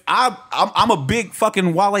 If I'm a big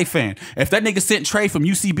fucking Wale fan. If that nigga sent Trey from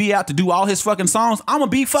UCB out to do all his fucking songs, I'm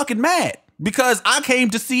gonna be fucking mad because I came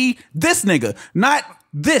to see this nigga, not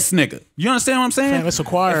this nigga. You understand what I'm saying? Fam, it's a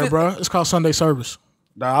choir, bro. It's called Sunday Service.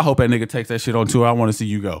 I hope that nigga takes that shit on tour. I want to see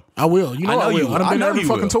you go. I will. You know I will. I've been to every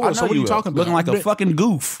fucking tour. So what are you talking about? Looking like a fucking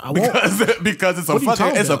goof. Because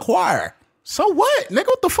it's a choir. So what? Nigga,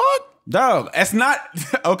 what the fuck? Dog, it's not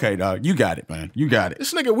okay, dog. You got it, man. You got it.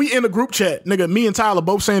 This nigga, we in a group chat. Nigga, me and Tyler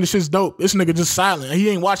both saying this shit's dope. This nigga just silent. He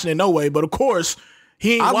ain't watching it no way, but of course,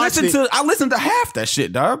 he ain't watching it. I listened to half that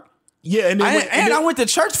shit, dog. Yeah, and then I went to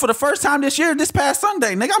church for the first time this year, this past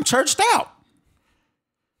Sunday. Nigga, I'm churched out.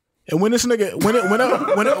 And when this nigga,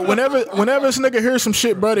 whenever this nigga hears some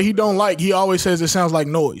shit, brother, he don't like, he always says it sounds like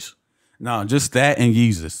noise. No, just that and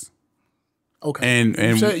Yeezus. Okay. And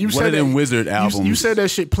you said them Wizard albums. You said that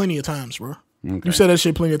shit plenty of times, bro. Okay. You said that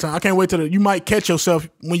shit plenty of times. I can't wait till you might catch yourself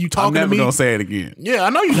when you talking to me. I'm never gonna say it again. Yeah,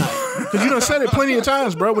 I know you're not. Because you done said it plenty of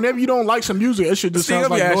times, bro. Whenever you don't like some music, that shit just sounds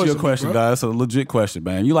like noise. Let me ask you a question, me, dog. That's a legit question,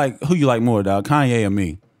 man. Who you like more, dog? Kanye or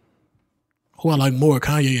me? Who I like more,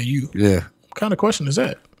 Kanye or you? Yeah. What kind of question is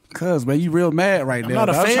that? Cause man, you real mad right now. I'm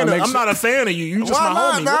not a fan of you. You just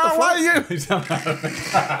my homie. Dog? Why you?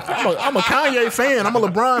 I'm a Kanye fan. I'm a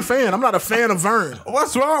LeBron fan. I'm not a fan of Vern.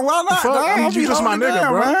 What's wrong? Why not? Dog? You just my nigga,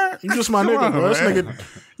 bro. Man. You just my nigga, bro. This nigga.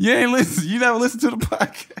 You ain't listen. You never listen to the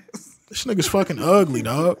podcast. This nigga's fucking ugly,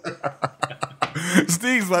 dog.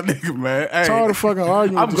 Steeg's my nigga, man. Hey, tired of fucking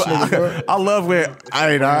arguing with this nigga, bro. I love where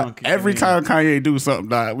every time Kanye do something,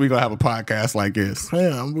 dog, we gonna have a podcast like this.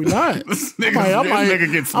 Damn, we not.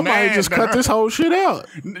 I might just cut this whole shit out.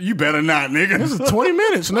 You better not, nigga. This is 20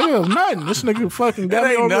 minutes, nigga. It's nothing. This nigga fucking got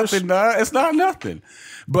me over. It ain't nothing, dog. It's not nothing.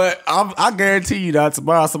 But I guarantee you that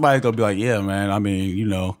tomorrow somebody's gonna be like, yeah, man. I mean, you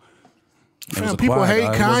know. Fam, people hate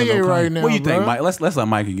Kanye right now. What do you think, Mike? Let's let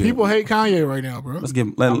Mikey get people hate Kanye right now, bro. Let's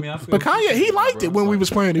give. But Kanye, he liked it when we was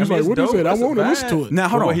playing. He was like, "What is it? I want to listen to it." Now,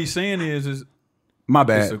 hold on. What he's saying is my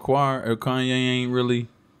bad. It's a choir. Kanye ain't really.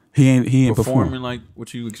 He ain't performing like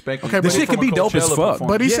what you expect. Okay, but shit could be dope as fuck.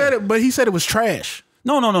 But he said it. But he said it was trash.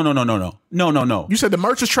 No. You said the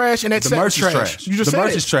merch is trash and that set is trash. You just said the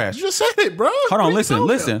merch is trash. You just said it, bro. Hold on,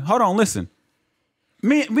 listen. Hold on, listen.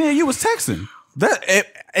 Me and you was texting.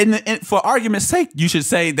 And for argument's sake, you should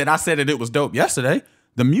say that I said that it was dope yesterday.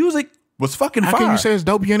 The music was fucking fire. How can you say it's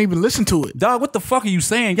dope? You ain't even listen to it, dog. What the fuck are you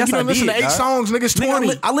saying? Yes, you I did. Listen to 8 songs, nigga. 20.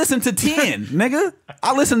 Nigga, I listened to 10, nigga.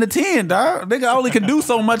 I listened to 10, dog. Nigga only can do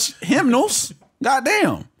so much hymnals.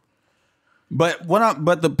 Goddamn. But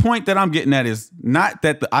the point that I'm getting at is not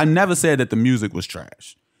that I never said that the music was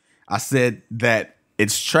trash. I said that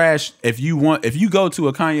it's trash if you go to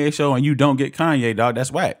a Kanye show and you don't get Kanye, dog.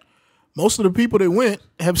 That's whack. Most of the people that went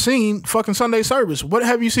have seen fucking Sunday Service. What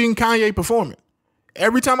have you seen Kanye performing?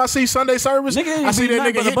 Every time I see Sunday Service, nigga, I see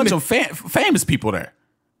that nigga a bunch of famous people there.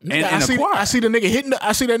 Nigga, I see the nigga hitting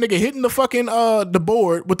I see that nigga hitting the fucking the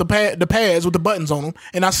board with the pads with the buttons on them,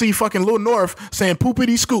 and I see fucking Lil North saying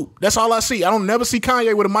poopity scoop. That's all I see. I don't never see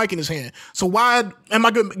Kanye with a mic in his hand. So why am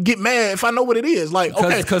I gonna get mad if I know what it is? Like,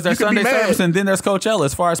 okay, because there's Sunday service and then there's Coachella.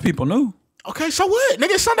 As far as people knew. Okay, so what? Nigga,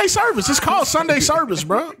 it's Sunday service. It's called Sunday service,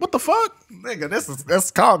 bro. What the fuck? Nigga, that's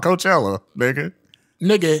called Coachella, nigga.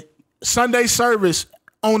 Nigga, Sunday service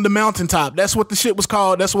on the mountaintop. That's what the shit was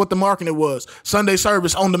called. That's what the marketing was. Sunday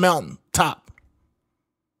service on the mountaintop.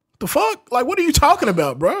 The fuck? Like, what are you talking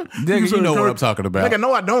about, bro? Nigga, you know what I'm talking about. Nigga,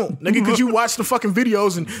 no, I don't. Nigga, because you watch the fucking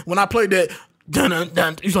videos, and when I played that,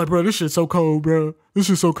 dun, he's like, bro, this shit's so cold, bro. This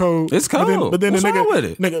shit's so cold. It's cold. But then What's the nigga, wrong with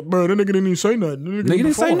it? Nigga, bro, the nigga didn't even say nothing. Nigga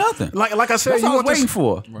didn't say nothing. Like I said, that's you what I was want waiting this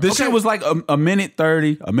for. This shit was like a minute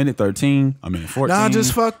 30, a minute 13, a minute 14. Nah, I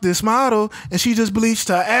just fucked this model, and she just bleached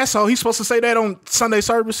her asshole. He's supposed to say that on Sunday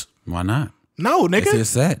service? Why not? No, nigga. It's his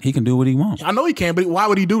set. He can do what he wants. I know he can, but why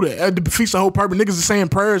would he do that? That defeats the whole purpose. Niggas is saying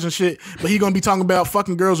prayers and shit, but he gonna be talking about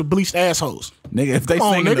fucking girls with bleached assholes. Nigga, if they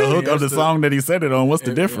Come sing on, the nigga. hook of the song that he said it on, what's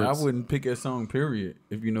the difference? I wouldn't pick that song, period,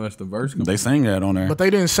 if you know that's the verse. They sang that on there. But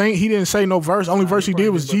they didn't sing. He didn't say no verse. Only verse he did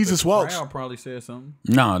was Jesus Walks. Crowd probably said something.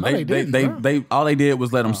 No, they didn't, they all they did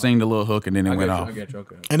was let him sing the little hook and then it went off. I got you,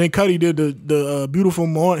 okay. And then Cudi did the beautiful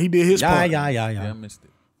morning. He did his part. Yeah, I missed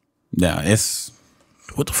it. Yeah, it's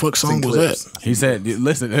What the fuck song was that? he said.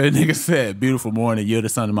 Listen, that nigga said, "Beautiful morning, you're the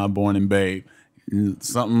son of my born and babe."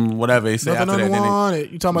 Something, whatever he said Nothing after that.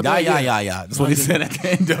 unwanted. You talking about that? Yeah. That's what he said at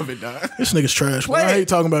the end of it, dog. This nigga's trash. Bro. I hate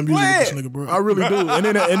talking about music with this nigga, bro. I really do. And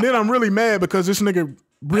then I'm really mad because this nigga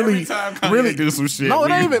really, Every time Kanye do some shit. No,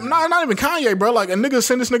 it ain't even. Not even Kanye, bro. Like a nigga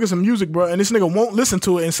send this nigga some music, bro, and this nigga won't listen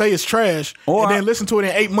to it and say it's trash, Or and then listen to it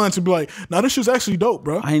in 8 months and be like, "Nah, this shit's actually dope,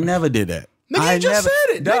 bro." I never did that. Nigga, you just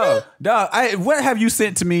said it, nigga. Dog, what have you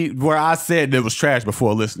sent to me where I said it was trash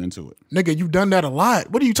before listening to it? Nigga, you done that a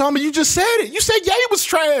lot. What are you talking about? You just said it. You said Ye was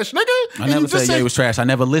trash, nigga. I never said Ye was trash. I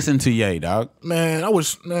never listened to Ye, dog. Man, I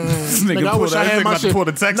wish. Man, nigga I wish I had my shit. Pull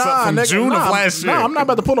the text up from June of last year. Nah, I'm not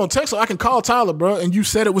about to pull no text. I can call Tyler, bro. And you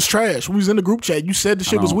said it was trash. We was in the group chat. You said the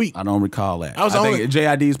shit was weak. I don't recall that. I think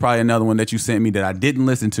JID is probably another one that you sent me that I didn't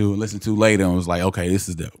listen to later and was like, okay, this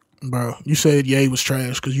is dope. Bro, you said Ye was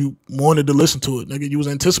trash because you wanted to listen to it, nigga. You was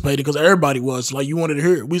anticipating because everybody was like, you wanted to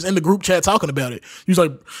hear it. We was in the group chat talking about it. You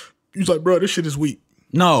was like, bro, this shit is weak.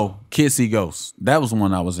 No, Kids See Ghosts. That was the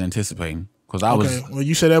one I was anticipating because I was. Well,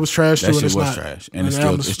 you said that was trash too, That and shit it's was not. trash, and it's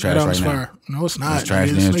trash right now. Fire. No, it's not. It's trash.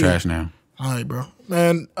 Nigga, Then it's nigga- trash now. All right, bro.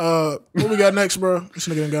 Man, what we got next, bro? This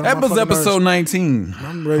nigga done got on That my was fucking episode nerves. 19.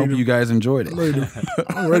 I'm ready Hope to- you guys enjoyed it.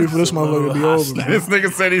 I'm ready for this motherfucker to be over, bro. This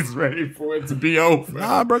nigga said he's ready for it to be over.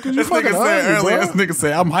 Nah, bro, because you This fucking nigga said ugly, earlier. bro. This nigga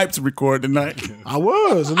said I'm hyped to record tonight. I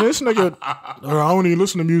was, and this nigga, I don't even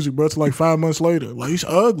listen to music, bro. It's like 5 months later. Like, he's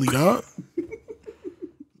ugly, dog.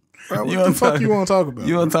 Bro, what the fuck you want to talk about?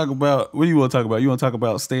 You want to talk about what do you want to talk about? You want to talk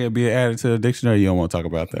about staying being added to the dictionary? You don't want to talk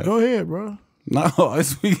about that. Go ahead, bro. No,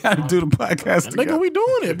 we got to do the podcast together. Nigga, we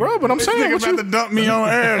doing it, bro. But I'm saying, Nigga what about you, to dump me on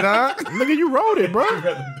air, dog. nigga, you wrote it, bro.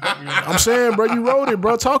 I'm saying, bro, you wrote it,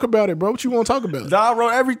 bro. Talk about it, bro. What you want to talk about? Dog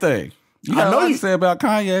wrote everything. You got I know a lot you- to say about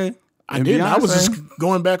Kanye. I didn't. I was just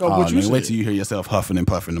going back on what you man, said. wait till you hear yourself huffing and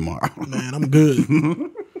puffing tomorrow. Man, I'm good.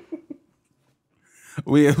 You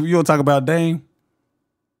want to talk about Dame?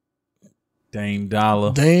 Dame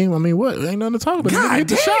Dollar. Dame, I mean, what? Ain't nothing to talk about. Nigga, God get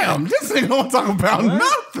the damn, shot. this nigga don't talk about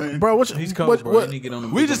nothing. Bro, what? He's cold, what, bro. what He need to get on the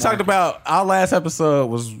We just talked about our last episode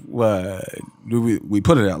was we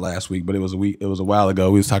put it out last week, but it was a while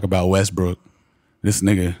ago. We was talking about Westbrook. This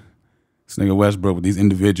nigga Westbrook with these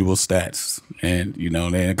individual stats, and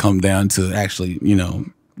they come down to actually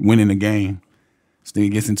winning the game. This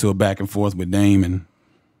nigga gets into a back and forth with Dame, and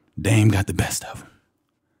Dame got the best of him.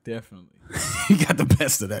 Definitely. He got the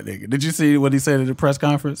best of that nigga. Did you see what he said at the press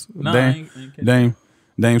conference? No, Dame, I ain't catch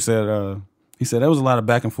Dame said he said there was a lot of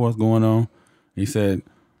back and forth going on. He said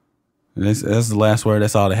that's the last word.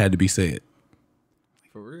 That's all that had to be said.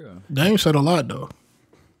 For real. Dame said a lot though.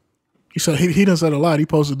 He said he done said a lot. He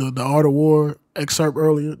posted the Art of War excerpt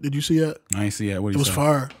earlier. Did you see that? I ain't see that. What It he was said?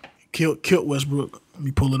 fire. Killed Westbrook. Let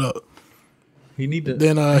me pull it up. He need to.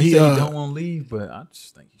 Then, he he, said he don't want to leave, but I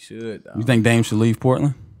just think he should. Dog. You think Dame should leave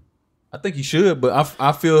Portland? I think he should, but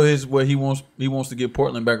I feel where he wants to get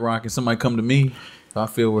Portland back rocking. Somebody come to me. So I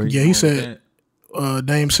feel where Yeah, he said.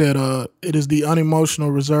 Dame said, "It is the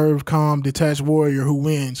unemotional, reserved, calm, detached warrior who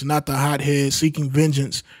wins, not the hothead seeking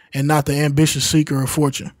vengeance, and not the ambitious seeker of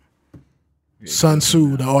fortune." Sun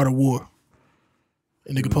Tzu, The Art of War.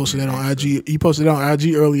 And nigga posted that on IG. He posted it on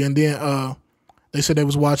IG earlier, and then they said they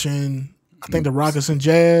was watching, I think, the Rockets and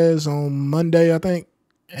Jazz on Monday, I think,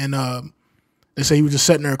 and They say he was just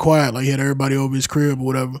sitting there quiet, like he had everybody over his crib or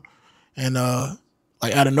whatever. And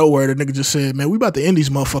like out of nowhere, the nigga just said, "Man, we about to end these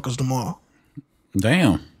motherfuckers tomorrow."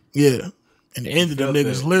 Damn. Yeah. And the end of the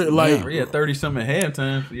niggas literally like, yeah, 30 something at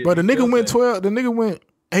halftime. Yeah, bro, the nigga went 12. The nigga went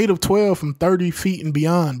 8 of 12 from 30 feet and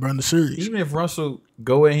beyond, bro, in the series. Even if Russell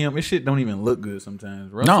go at him, this shit don't even look good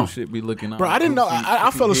sometimes. Russell should be looking. Bro, I didn't know.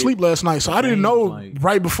 I fell asleep last night, so I didn't know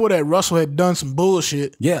right before that Russell had done some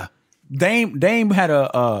bullshit. Yeah. Dame had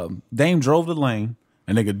Dame drove the lane,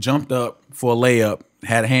 and nigga jumped up for a layup,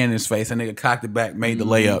 had a hand in his face, and nigga cocked it back, made the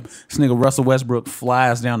layup. This nigga Russell Westbrook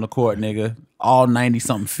flies down the court, nigga, all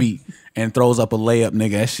 90-something feet, and throws up a layup,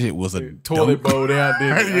 nigga. That shit was a toilet bowl down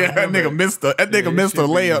there. Yeah, that nigga missed a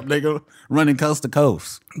layup, nigga, running coast to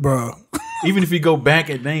coast. Bro. Even if he go back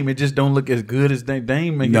at Dame, it just don't look as good as Dame.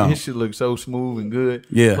 Dame making his shit look so smooth and good.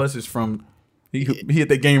 Yeah. Plus it's from he hit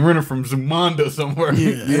that game running from Zumanda somewhere.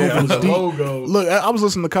 Yeah. The logo. Look, I was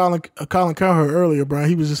listening to Colin Cowherd earlier, bro.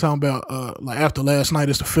 He was just talking about like after last night,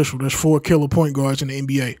 it's official. There's 4 killer point guards in the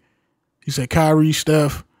NBA. He said Kyrie,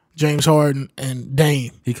 Steph, James Harden, and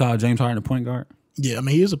Dame. He called James Harden a point guard? Yeah, I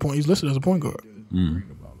mean he is a point. He's listed as a point guard. Bring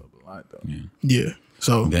the ball up a lot though. Yeah.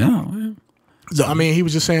 So Yeah. So I mean, he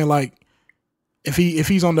was just saying like, if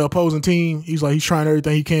he's on the opposing team, he's trying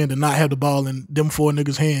everything he can to not have the ball in them 4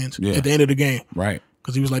 niggas' hands at the end of the game. Right.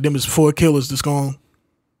 Because he was like, them is 4 killers that's going to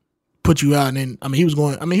put you out. And then, I mean, he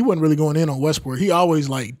wasn't really going in on Westbrook. He always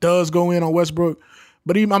like does go in on Westbrook.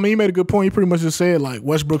 But he made a good point. He pretty much just said like,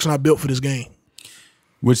 Westbrook's not built for this game.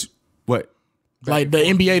 What? Like the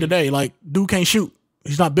NBA today, like dude can't shoot.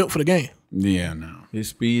 He's not built for the game. Yeah, no. His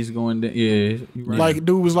speed's going down. Yeah. Right. Like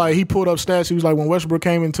dude was like, he pulled up stats. He was like, when Westbrook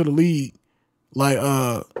came into the league, like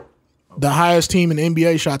the highest team in the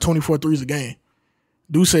NBA shot 24 threes a game.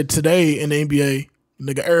 Dude said today in the NBA,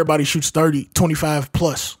 nigga, everybody shoots 30, 25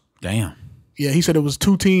 plus. Damn. Yeah, he said it was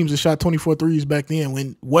 2 teams that shot 24 threes back then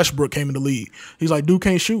when Westbrook came in the league. He's like, dude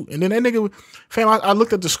can't shoot. And then that nigga, fam, I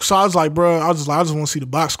looked at the, so I was like, bro, I just want to see the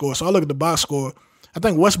box score. So I look at the box score. I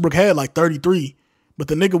think Westbrook had like 33, but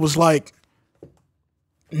the nigga was like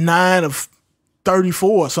 9 of 34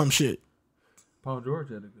 or some shit. Paul George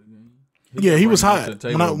had a good game. Yeah, he was hot.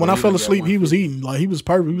 When I fell asleep, he was eating. Like he was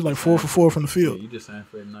perfect. He was like 4 for 4 from the field. Yeah, you just signed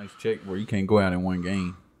for a nice check where you can't go out in one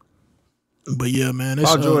game. But yeah, man, it's,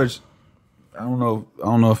 Paul George, I don't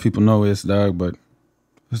know if people know this, dog, but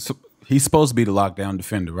he's supposed to be the lockdown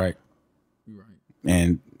defender, right? Right.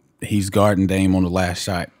 And he's guarding Dame on the last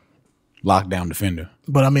shot. Lockdown defender.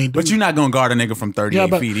 But I mean, But you're not gonna guard a nigga from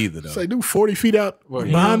 38 feet either, though. Say, dude, 40 feet out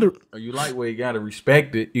behind her. Or you lightweight, you gotta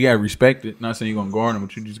respect it. You gotta respect it. Not saying you're gonna guard him,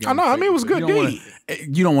 but you just gotta. I know. I mean, it was good D.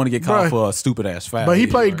 You don't want to get caught for a stupid ass foul. But he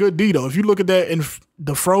played good D though. If you look at that in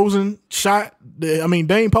the frozen shot, I mean,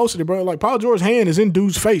 Dame posted it, bro. Like Paul George's hand is in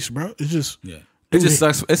dude's face, bro. It's just It just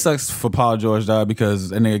sucks. It sucks for Paul George, dog, because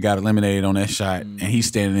that nigga got eliminated on that shot, and he's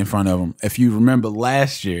standing in front of him. If you remember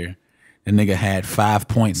last year, the nigga had 5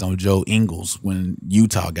 points on Joe Ingles when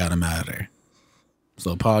Utah got him out of there.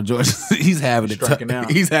 So Paul George, he's having it tough.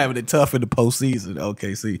 He's having it tough in the postseason.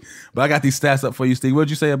 OKC. But I got these stats up for you, Steve.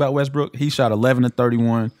 What'd you say about Westbrook? He shot 11 of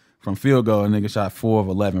 31 from field goal, and nigga shot 4 of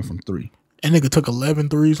 11 from 3. And nigga took 11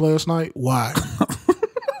 threes last night. Why?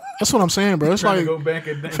 That's what I'm saying, bro. It's like, go back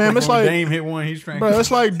at Dame. Fam, it's like Dame hit one. He's trying. Bro,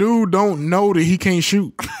 it's like dude don't know that he can't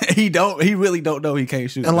shoot. He really don't know he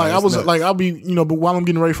can't shoot. And like I'll be, but while I'm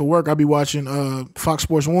getting ready for work, I'll be watching Fox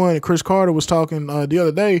Sports 1, and Chris Carter was talking the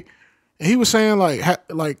other day, and he was saying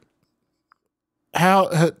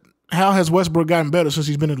how has Westbrook gotten better since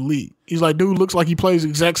he's been in the league? He's like, dude looks like he plays the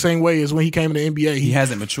exact same way as when he came in the NBA. He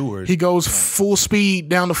hasn't matured. He goes full speed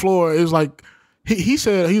down the floor. It was like he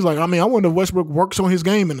said, he's like, I mean, I wonder if Westbrook works on his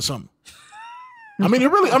game into something. I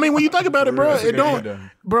mean, when you think about it, bro, it don't.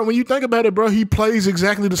 Bro, when you think about it, bro, he plays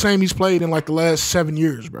exactly the same he's played in like the last 7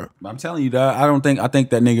 years, bro. I'm telling you, dog. I think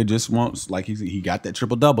that nigga just wants, like, he got that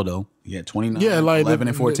triple double though. He had 29, 11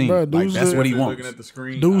 and 14. Bro, like that's what he wants. Looking at the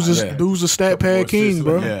screen. Dude's a stat pad king,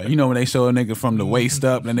 bro. Yeah, you know when they show a nigga from the waist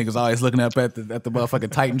up, the nigga's always looking up at the motherfucking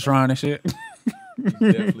Titantron and shit.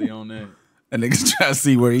 Definitely on that. And niggas try to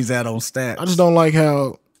see where he's at on stats. I just don't like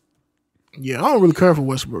how. Yeah, I don't really care for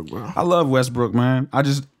Westbrook, bro. I love Westbrook, man. I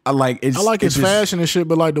like his fashion and shit,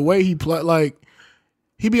 but like the way he play, like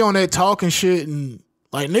he be on that talking shit and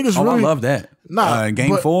like niggas. Oh, really, I love that. Nah,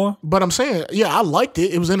 game 4. But I'm saying, yeah, I liked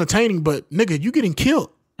it. It was entertaining, but nigga, you getting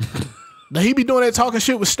killed. Now he be doing that talking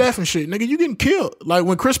shit with Steph and shit, nigga. You getting killed. Like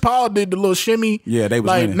when Chris Paul did the little shimmy, yeah, they was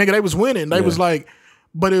like winning. Nigga, they was winning. They was like,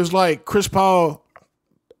 but it was like Chris Paul.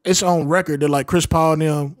 It's on record that like Chris Paul and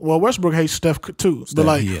them. Well, Westbrook hates Steph too, but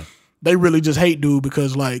like. Yeah. They really just hate dude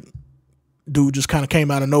because like dude just kind of came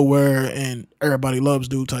out of nowhere and everybody loves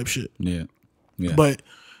dude type shit. Yeah. Yeah. But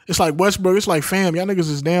it's like Westbrook. It's like, fam, y'all niggas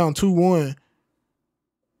is down 2-1.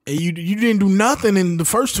 And you didn't do nothing in the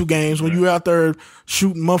first 2 games when you out there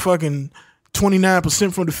shooting motherfucking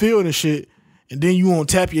 29% from the field and shit. And then you want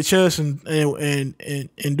to tap your chest and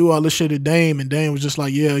do all this shit at Dame. And Dame was just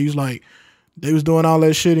like, yeah, he was like, they was doing all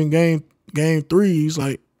that shit in game 3. He's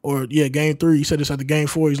like, game 3. He said this after game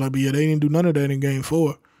 4. He's like, but yeah, they didn't do none of that in game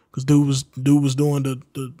 4 because dude was doing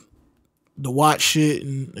the watch shit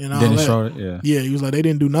and all Dennis that. Schroeder, Yeah, he was like, they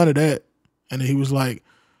didn't do none of that. And then he was like,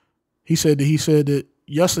 he said that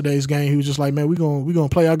yesterday's game, he was just like, man, we gonna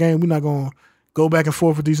play our game. We're not gonna go back and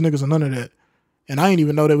forth with these niggas and none of that. And I didn't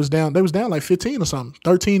even know they was down. They was down like 15 or something,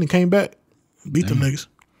 13, and came back, beat them niggas.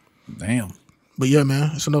 Damn. But yeah,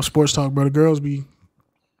 man, it's enough sports talk, bro. The girls be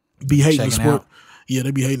hating Checking the sport. out. Yeah,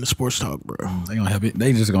 they be hating the sports talk, bro. They gonna have it.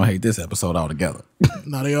 They just gonna hate this episode altogether.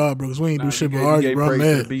 Nah, they are, bro. Cause we ain't do shit but You argue, gave bro. I'm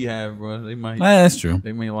praise to mad. Beehive, bro. They might. That's true.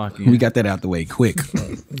 They may lock in. We got that out the way quick.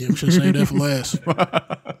 Yeah, we should say that for last.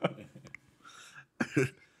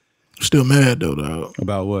 Still mad though, dog.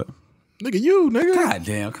 About what? Nigga, nigga. God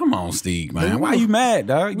damn! Come on, Steeg, man. Hey, Why you mad,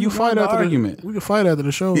 dog? You fight the argument. We can fight after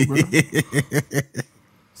the show, bro.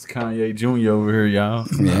 It's Kanye Jr. over here, y'all.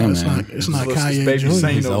 Yeah, it's man. not What's this Kanye baby Jr.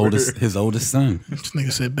 saint? His oldest son. This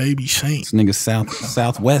nigga said baby saint. This nigga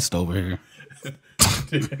southwest over here.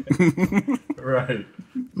 Right.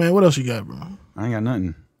 Man, what else you got, bro? I ain't got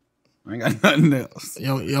nothing. I ain't got nothing else.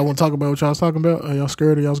 Y'all want to talk about what y'all was talking about? Are y'all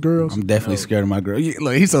scared of y'all's girls? I'm definitely scared of my girl.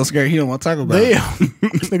 Look, he's so scared he don't want to talk about it. Damn.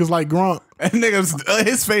 This nigga's like Gronk. That nigga,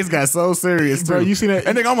 his face got so serious, Bro, too. you see that?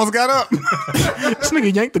 That nigga almost got up. This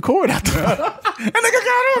nigga yanked the cord out the That nigga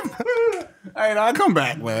got up. Hey, I'll come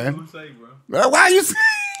back, man. Say, bro. Why you?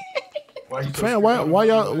 Why you so Man, why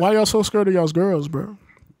y'all so scared of y'all's girls, bro?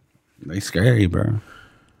 They scary, bro.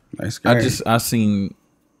 They scary. I seen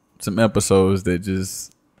some episodes that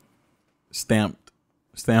just stamped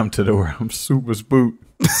to the where I'm super spooked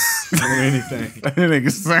or anything that nigga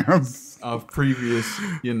sounds. of previous,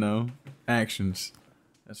 actions.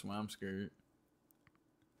 That's why I'm scared.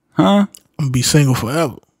 Huh? I'm gonna be single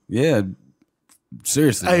forever. Yeah.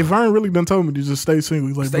 Seriously. Hey, Vern really done told me to just stay single.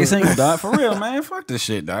 He's like, Stay bro. single, dog. For real, man. Fuck this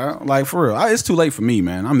shit, dog. Like, for real. It's too late for me,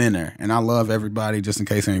 man. I'm in there. And I love everybody just in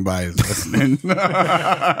case anybody is listening. But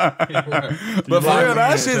for real,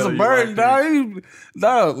 that shit's a burden, dog.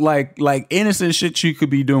 Dog, like innocent shit you could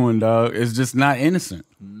be doing, dog, is just not innocent.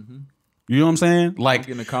 You know what I'm saying? Like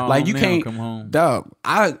getting a call like home you now, can't, come home. dog.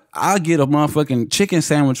 I'll get a motherfucking chicken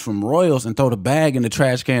sandwich from Royals and throw the bag in the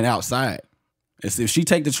trash can outside. If she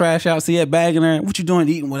take the trash out, see that bag in there, what you doing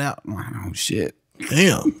eating without? Oh shit!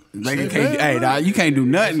 Damn. Like you can't, hey, dog, you can't do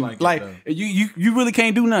nothing. Like you really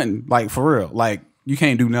can't do nothing. Like for real, like you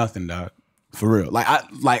can't do nothing, dog. For real. Like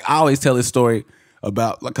I always tell this story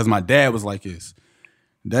about because my dad was like this.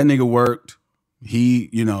 That nigga worked. He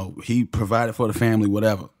provided for the family,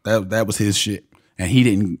 whatever. That was his shit, and he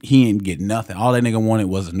didn't get nothing. All that nigga wanted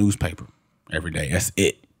was a newspaper every day. That's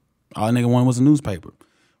it. All that nigga wanted was a newspaper.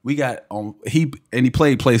 We got he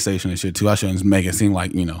played PlayStation and shit too. I shouldn't make it seem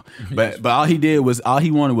like but all he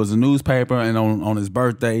wanted was a newspaper, and on his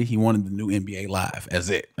birthday he wanted the new NBA Live. That's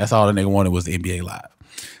it. That's all the nigga wanted was the NBA Live.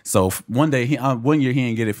 So one day one year he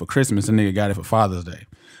didn't get it for Christmas. The nigga got it for Father's Day,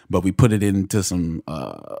 but we put it into some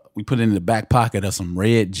in the back pocket of some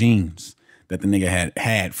red jeans that the nigga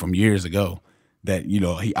had from years ago that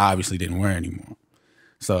he obviously didn't wear anymore.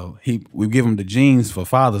 So we give him the jeans for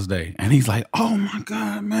Father's Day, and he's like, "Oh my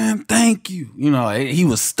God, man, thank you." He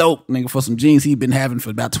was stoked, nigga, for some jeans he'd been having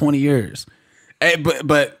for about 20 years. Hey,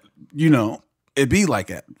 but it be like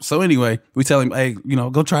that. So anyway, we tell him, "Hey,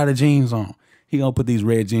 go try the jeans on." He gonna put these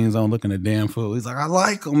red jeans on, looking a damn fool. He's like, "I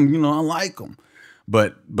like them, I like them."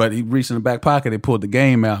 But he reached in the back pocket, he pulled the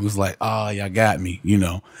game out, and was like, "Oh, y'all got me,"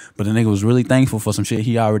 But the nigga was really thankful for some shit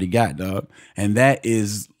he already got, dog. And that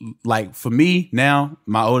is like for me now,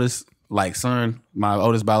 my oldest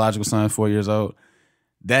biological son, 4 years old.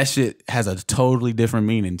 That shit has a totally different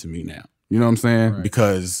meaning to me now. You know what I'm saying? Right.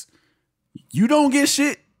 Because you don't get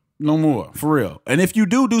shit no more, for real. And if you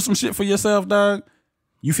do some shit for yourself, dog,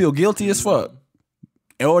 you feel guilty as fuck,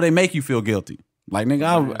 or they make you feel guilty. Like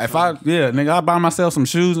nigga, I buy myself some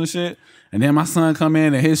shoes and shit, and then my son come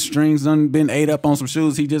in and his strings done been ate up on some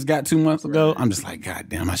shoes he just got 2 months ago. Right. I'm just like, God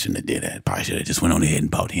damn, I shouldn't have did that. Probably should have just went on ahead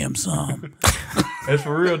and bought him some. That's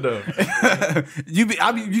for real though.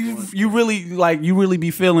 You really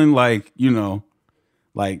be feeling like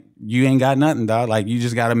like you ain't got nothing, dog. Like you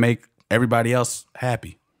just got to make everybody else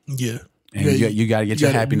happy. Yeah. And you got to get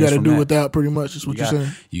your happiness. You got from to do that. without, pretty much. Is what you're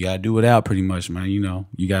saying. You got to do without, pretty much, man.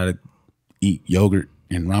 You got to eat yogurt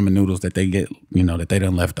and ramen noodles that they get, that they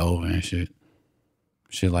done left over and shit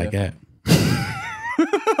like that.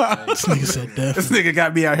 This nigga said This definitely. nigga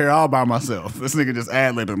got me out here all by myself. This nigga just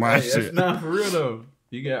ad-libbing my Hey, shit. Nah, for real though.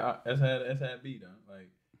 You got that's how it be though. Like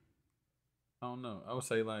I don't know. I would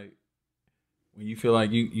say like when you feel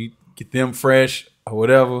like you get them fresh or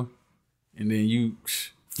whatever, and then you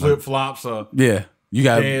flip flops or Yeah. You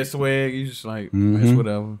got dad swag. You just like it's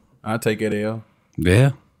whatever. I take that L.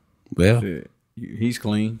 Yeah. Well, Shit. He's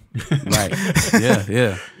clean. right. Yeah,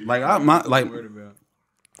 yeah. Like my Worried about.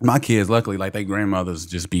 my kids, luckily, like they grandmothers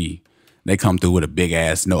they come through with a big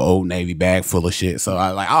ass Old Navy bag full of shit. So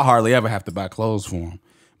I hardly ever have to buy clothes for them.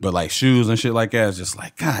 But like shoes and shit like that, it's just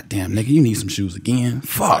like, God damn, nigga, you need some shoes again.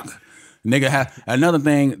 Fuck. Nigga, another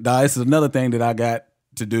thing, dog, this is another thing that I got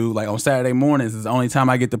to do. Like on Saturday mornings is the only time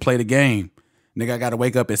I get to play the game. Nigga, I gotta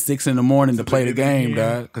wake up at 6 in the morning to play the game,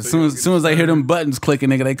 dog. Cause soon as they hear them buttons clicking,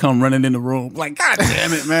 nigga, they come running in the room. Like, God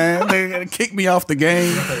damn it, man. They gotta kick me off the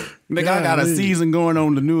game. Nigga, I got a season going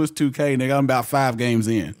on the newest 2K. Nigga, I'm about 5 games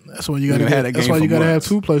in. That's why you gotta have. That's why you gotta have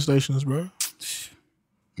 2 PlayStations, bro.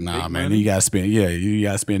 Nah, man, you gotta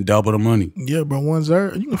spend double the money. Yeah, bro. One's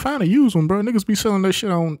there. You can find a used one, bro. Niggas be selling that shit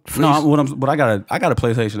on. Face. No, I got a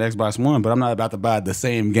PlayStation Xbox One, but I'm not about to buy the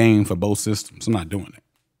same game for both systems. I'm not doing it.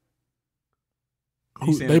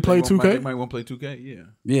 They play 2K. They might want to play 2K.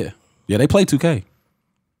 Yeah. Yeah, they play 2K.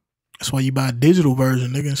 That's why you buy a digital version,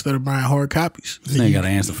 nigga, instead of buying hard copies. This nigga got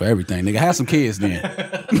an answer for everything. Nigga, have some kids then.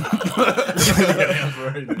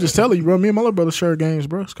 I'm just telling you, bro. Me and my little brother share games,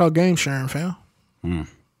 bro. It's called game sharing, fam.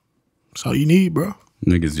 That's all you need, bro.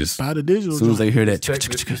 Niggas just Buy the digital. as soon as they hear that,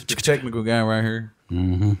 The technical guy right here.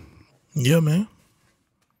 Yeah, man.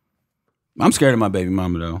 I'm scared of my baby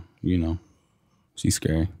mama though. You know, she's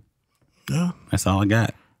scary. Yeah, That's all I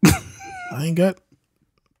got. I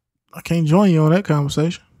can't join you on that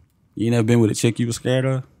conversation. You ain't never been with a chick you was scared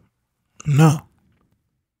of? No.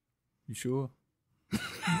 You sure?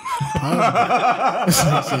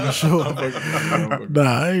 So sure.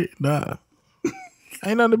 Nah.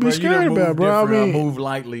 Ain't nothing to be scared about, bro. I mean, move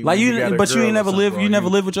lightly. Like when got a but you girl ain't or never something, lived. bro. You never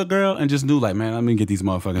lived with your girl and just knew like, man, I'm gonna get these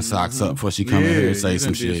motherfucking socks up before she come in here and say you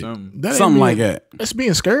some done did shit. something. that ain't Something being- like that. That's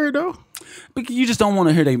being scared though. But you just don't want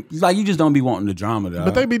to hear you just don't be wanting the drama though.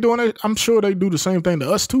 But they be doing it. I'm sure they do the same thing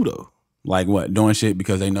to us too, though. like what, doing shit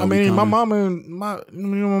because they know. I we mean, my coming? mama and my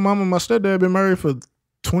mama and my stepdad been married for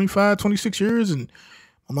 25, 26 years, and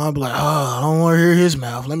my mom be like, "Oh, I don't want to hear his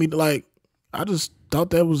mouth." I just thought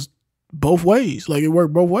that was both ways. Like it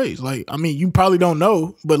worked both ways. Like, I mean, you probably don't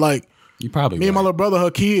know, but like You probably me and my right. little brother,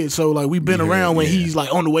 her kids, so like we've been around when yeah. he's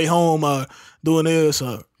like on the way home, doing this, you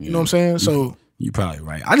know what I'm saying? So You probably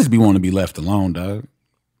right. I just be wanting to be left alone, dog.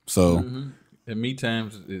 So And me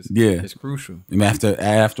times is Yeah. crucial. and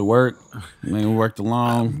after work, man, we worked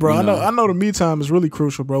along, bro, you I know the me time is really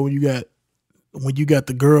crucial, bro. When you got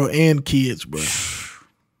the girl and kids, bro.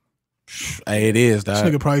 Hey, it is, This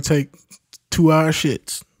dog. nigga probably take 2-hour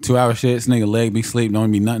shits. 2 hour shits, nigga leg be sleep,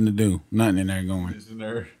 don't be nothing to do, nothing in there going.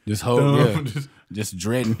 Just hold, yeah, just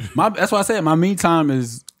dreading. That's why I said my me time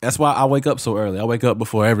is. That's why I wake up so early. I wake up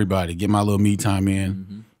before everybody, get my little me time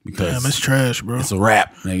in because Damn, it's trash, bro. it's a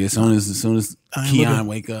wrap, nigga. As soon as I ain't Keon looking-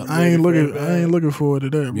 wake up, I ain't looking forward to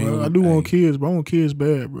that, bro. Yeah, I do want hey. kids, bro. I want kids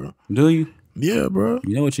bad, bro. do you? Yeah, bro.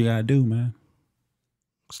 You know what you gotta do, man.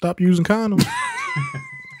 Stop using condoms.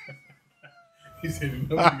 He said, "You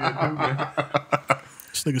know what you gotta do,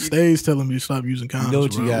 This nigga stays telling me to stop using condoms, know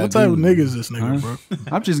what you bro. gotta What type do, of nigga is this nigga, Huh? bro?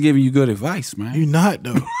 I'm just giving you good advice, man. You not,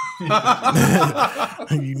 though.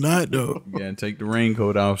 You not, though. You gotta take the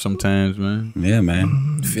raincoat off sometimes, man. Yeah,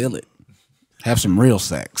 man. Feel it. Have some real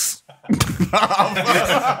sex.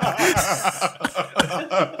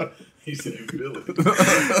 He said, "Feel it."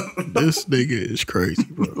 This nigga is crazy,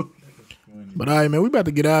 bro. But all right, man, we about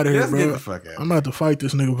to get out of here, Let's bro. get the fuck out. I'm about to fight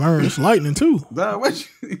this nigga Vern. It's lightning, too.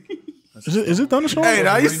 Is it thunderstorm? Hey,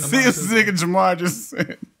 now you see this nigga Jamar just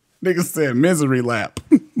said, nigga said misery lap.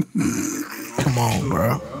 Come on,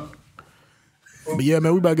 bro. But yeah,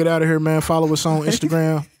 man, we about to get out of here, man. Follow us on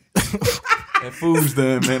Instagram. That food's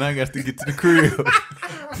done, man. I got to get to the crib.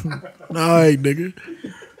 All right, nigga.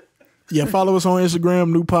 Yeah, follow us on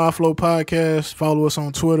Instagram, New Pod Flow Podcast. Follow us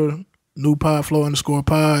on Twitter, New Pod Flow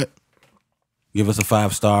 _pod. Give us a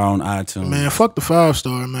 5-star on iTunes. Man, fuck the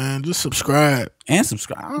 5-star, man. Just subscribe. And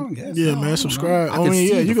subscribe. I don't guess. Yeah, I man, don't subscribe. know. I can mean, see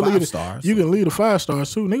yeah, the you can leave 5 the stars. You can leave the 5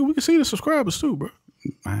 stars too, nigga. We can see the subscribers too, bro.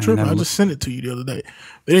 Tripping. I just sent it to you the other day.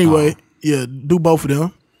 But anyway, yeah, do both of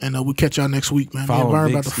them, and we'll catch y'all next week, man. Me and Follow Vern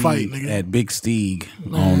Big about to fight, Steeg nigga. at Big Steeg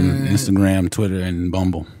on Instagram, Twitter, and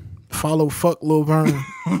Bumble. Follow fuck Lil Vern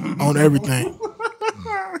on everything.